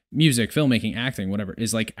music, filmmaking, acting, whatever,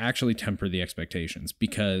 is like actually temper the expectations,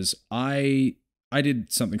 because I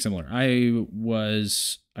did something similar. I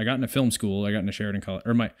got into film school. I got into Sheridan College,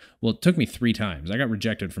 it took me 3 times. I got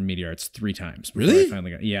rejected from Media Arts 3 times. Really? I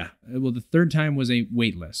finally got, yeah. Well, the 3rd time was a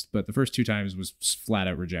wait list, but the first 2 times was flat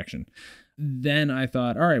out rejection. Then I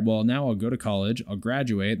thought, all right, well, now I'll go to college, I'll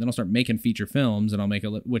graduate, then I'll start making feature films, and I'll make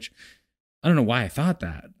which I don't know why I thought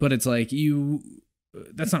that, but it's like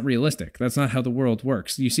that's not realistic. That's not how the world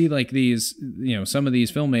works. You see like these, some of these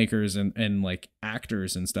filmmakers and like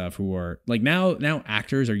actors and stuff who are like, now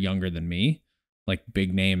actors are younger than me, like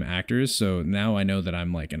big name actors. So now I know that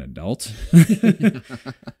I'm like an adult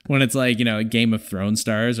when it's like, Game of Thrones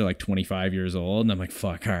stars are like 25 years old and I'm like,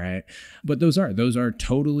 fuck. All right. But those are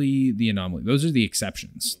totally the anomaly. Those are the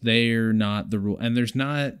exceptions. They're not the rule. And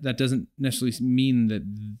that doesn't necessarily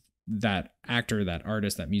mean that actor, that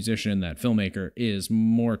artist, that musician, that filmmaker is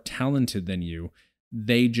more talented than you.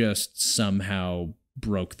 They just somehow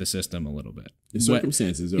broke the system a little bit. The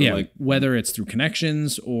circumstances are like, whether it's through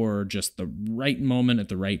connections or just the right moment at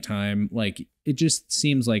the right time. Like, it just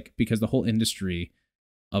seems like because the whole industry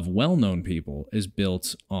of well-known people is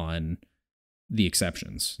built on the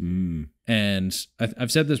exceptions. And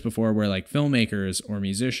I've said this before, where like filmmakers or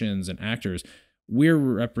musicians and actors, we're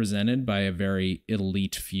represented by a very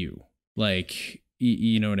elite few. Like,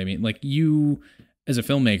 you know what I mean? Like, you as a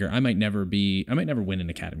filmmaker, I might never win an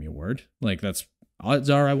Academy Award. Like, that's odds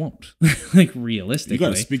are I won't. Like, realistically, you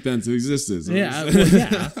gotta speak that into existence. Yeah, well,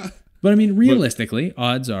 yeah. But I mean, realistically,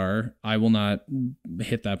 odds are I will not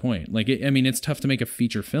hit that point. Like, it's tough to make a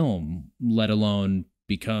feature film, let alone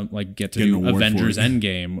get to do Avengers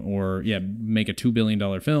Endgame, or make a $2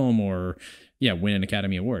 billion film, or win an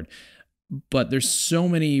Academy Award. But there's so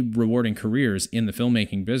many rewarding careers in the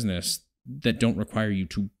filmmaking business that don't require you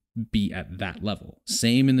to be at that level.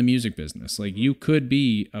 Same in the music business. Like, you could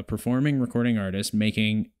be a performing recording artist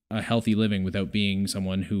making a healthy living without being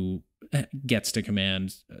someone who gets to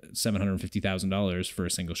command $750,000 for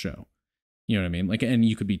a single show. You know what I mean? Like, and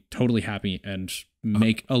you could be totally happy and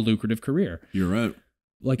make a lucrative career. You're right.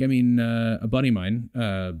 Like, a buddy of mine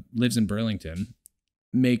lives in Burlington,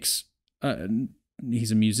 makes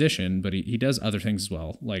he's a musician, but he does other things as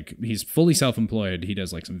well. Like, he's fully self-employed. He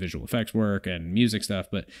does like some visual effects work and music stuff,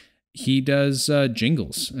 but he does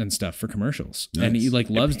jingles and stuff for commercials. Nice. And he like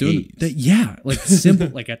loves doing that. Yeah. Like, simple,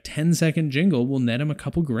 like a 10-second jingle will net him a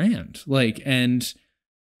couple grand. Like, and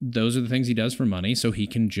those are the things he does for money. So he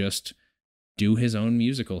can just do his own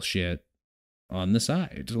musical shit on the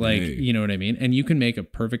side. Like, you know what I mean? And you can make a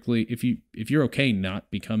perfectly, if you're okay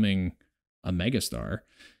not becoming a megastar,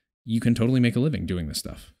 you can totally make a living doing this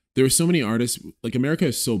stuff. There are so many artists, like, America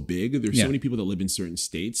is so big. There's so many people that live in certain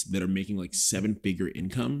states that are making like 7-figure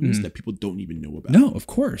incomes that people don't even know about. No, of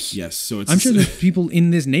course. Yes. So I'm sure there's people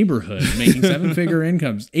in this neighborhood making 7-figure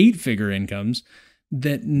incomes, 8-figure incomes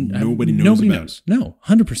that nobody knows. No,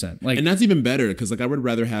 100%. Like, and that's even better, because like I would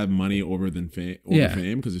rather have money over fame,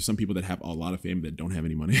 because there's some people that have a lot of fame that don't have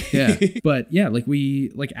any money. But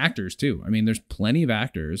like actors too. I mean, there's plenty of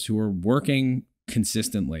actors who are working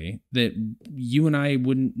consistently that you and I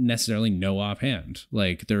wouldn't necessarily know offhand.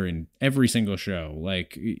 Like, they're in every single show,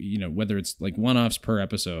 like, whether it's like one-offs per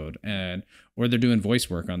episode, or they're doing voice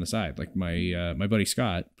work on the side. Like my buddy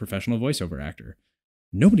Scott, professional voiceover actor.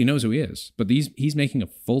 Nobody knows who he is, but he's making a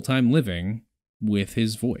full-time living with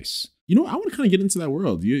his voice. I want to kind of get into that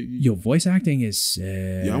world. Your voice acting is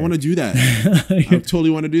sick. Yeah, I want to do that. I totally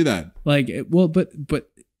want to do that. Like, well, but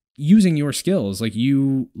using your skills, like,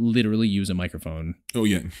 you literally use a microphone. Oh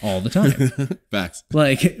yeah, all the time. Facts.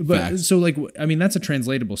 Like, but Facts. So like, that's a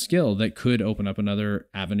translatable skill that could open up another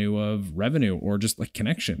avenue of revenue, or just like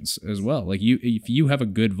connections as well. Like, if you have a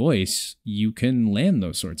good voice, you can land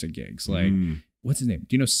those sorts of gigs. Like, what's his name?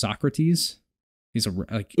 Do you know Socrates? He's a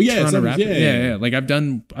Toronto rapper. Yeah. Like, I've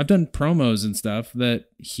done promos and stuff that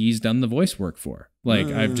he's done the voice work for. Like,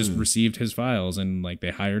 I've just received his files, and like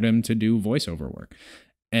they hired him to do voiceover work.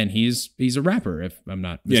 And he's a rapper, if I'm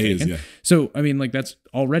not mistaken. Yeah, he is, yeah. So, like, that's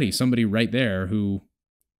already somebody right there who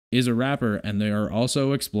is a rapper, and they are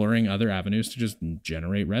also exploring other avenues to just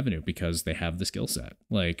generate revenue because they have the skill set.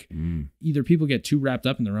 Like, either people get too wrapped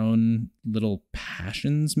up in their own little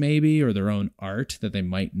passions, maybe, or their own art, that they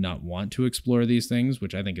might not want to explore these things,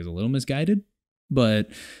 which I think is a little misguided. But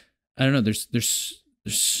I don't know. There's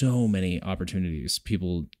so many opportunities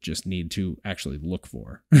people just need to actually look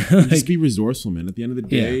for. Like, just be resourceful, man. At the end of the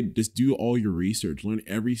day, just do all your research, learn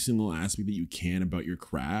every single aspect that you can about your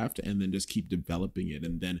craft, and then just keep developing it,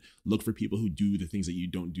 and then look for people who do the things that you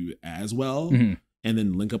don't do as well. And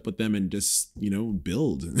then link up with them and just,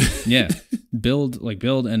 build.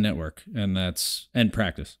 build and network, and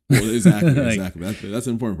practice. Well, exactly. That's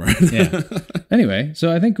an important part. Anyway,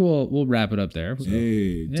 so I think we'll wrap it up there. So,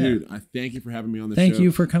 dude, I thank you for having me on the show. Thank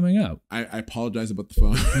you for coming up. I apologize about the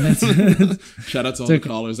phone. Shout out to all the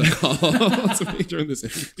callers that called to me during this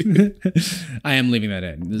interview. I am leaving that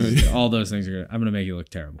in. All those things I'm going to make you look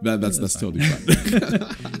terrible. That's totally fine.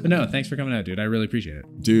 But no, thanks for coming out, dude. I really appreciate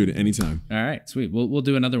it. Dude, anytime. All right, sweet. We'll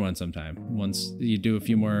do another one sometime. Once you do a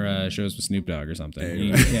few more shows with Snoop Dogg or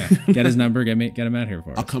something. Get his number. Get him out here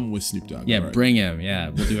for us. I'll come with Snoop Dogg. Yeah, bring him. Yeah,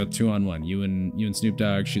 we'll do a 2-on-1. You and Snoop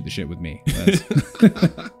Dogg shoot the shit with me. All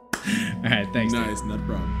right, thanks. Nice, dude. not a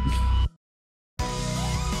problem.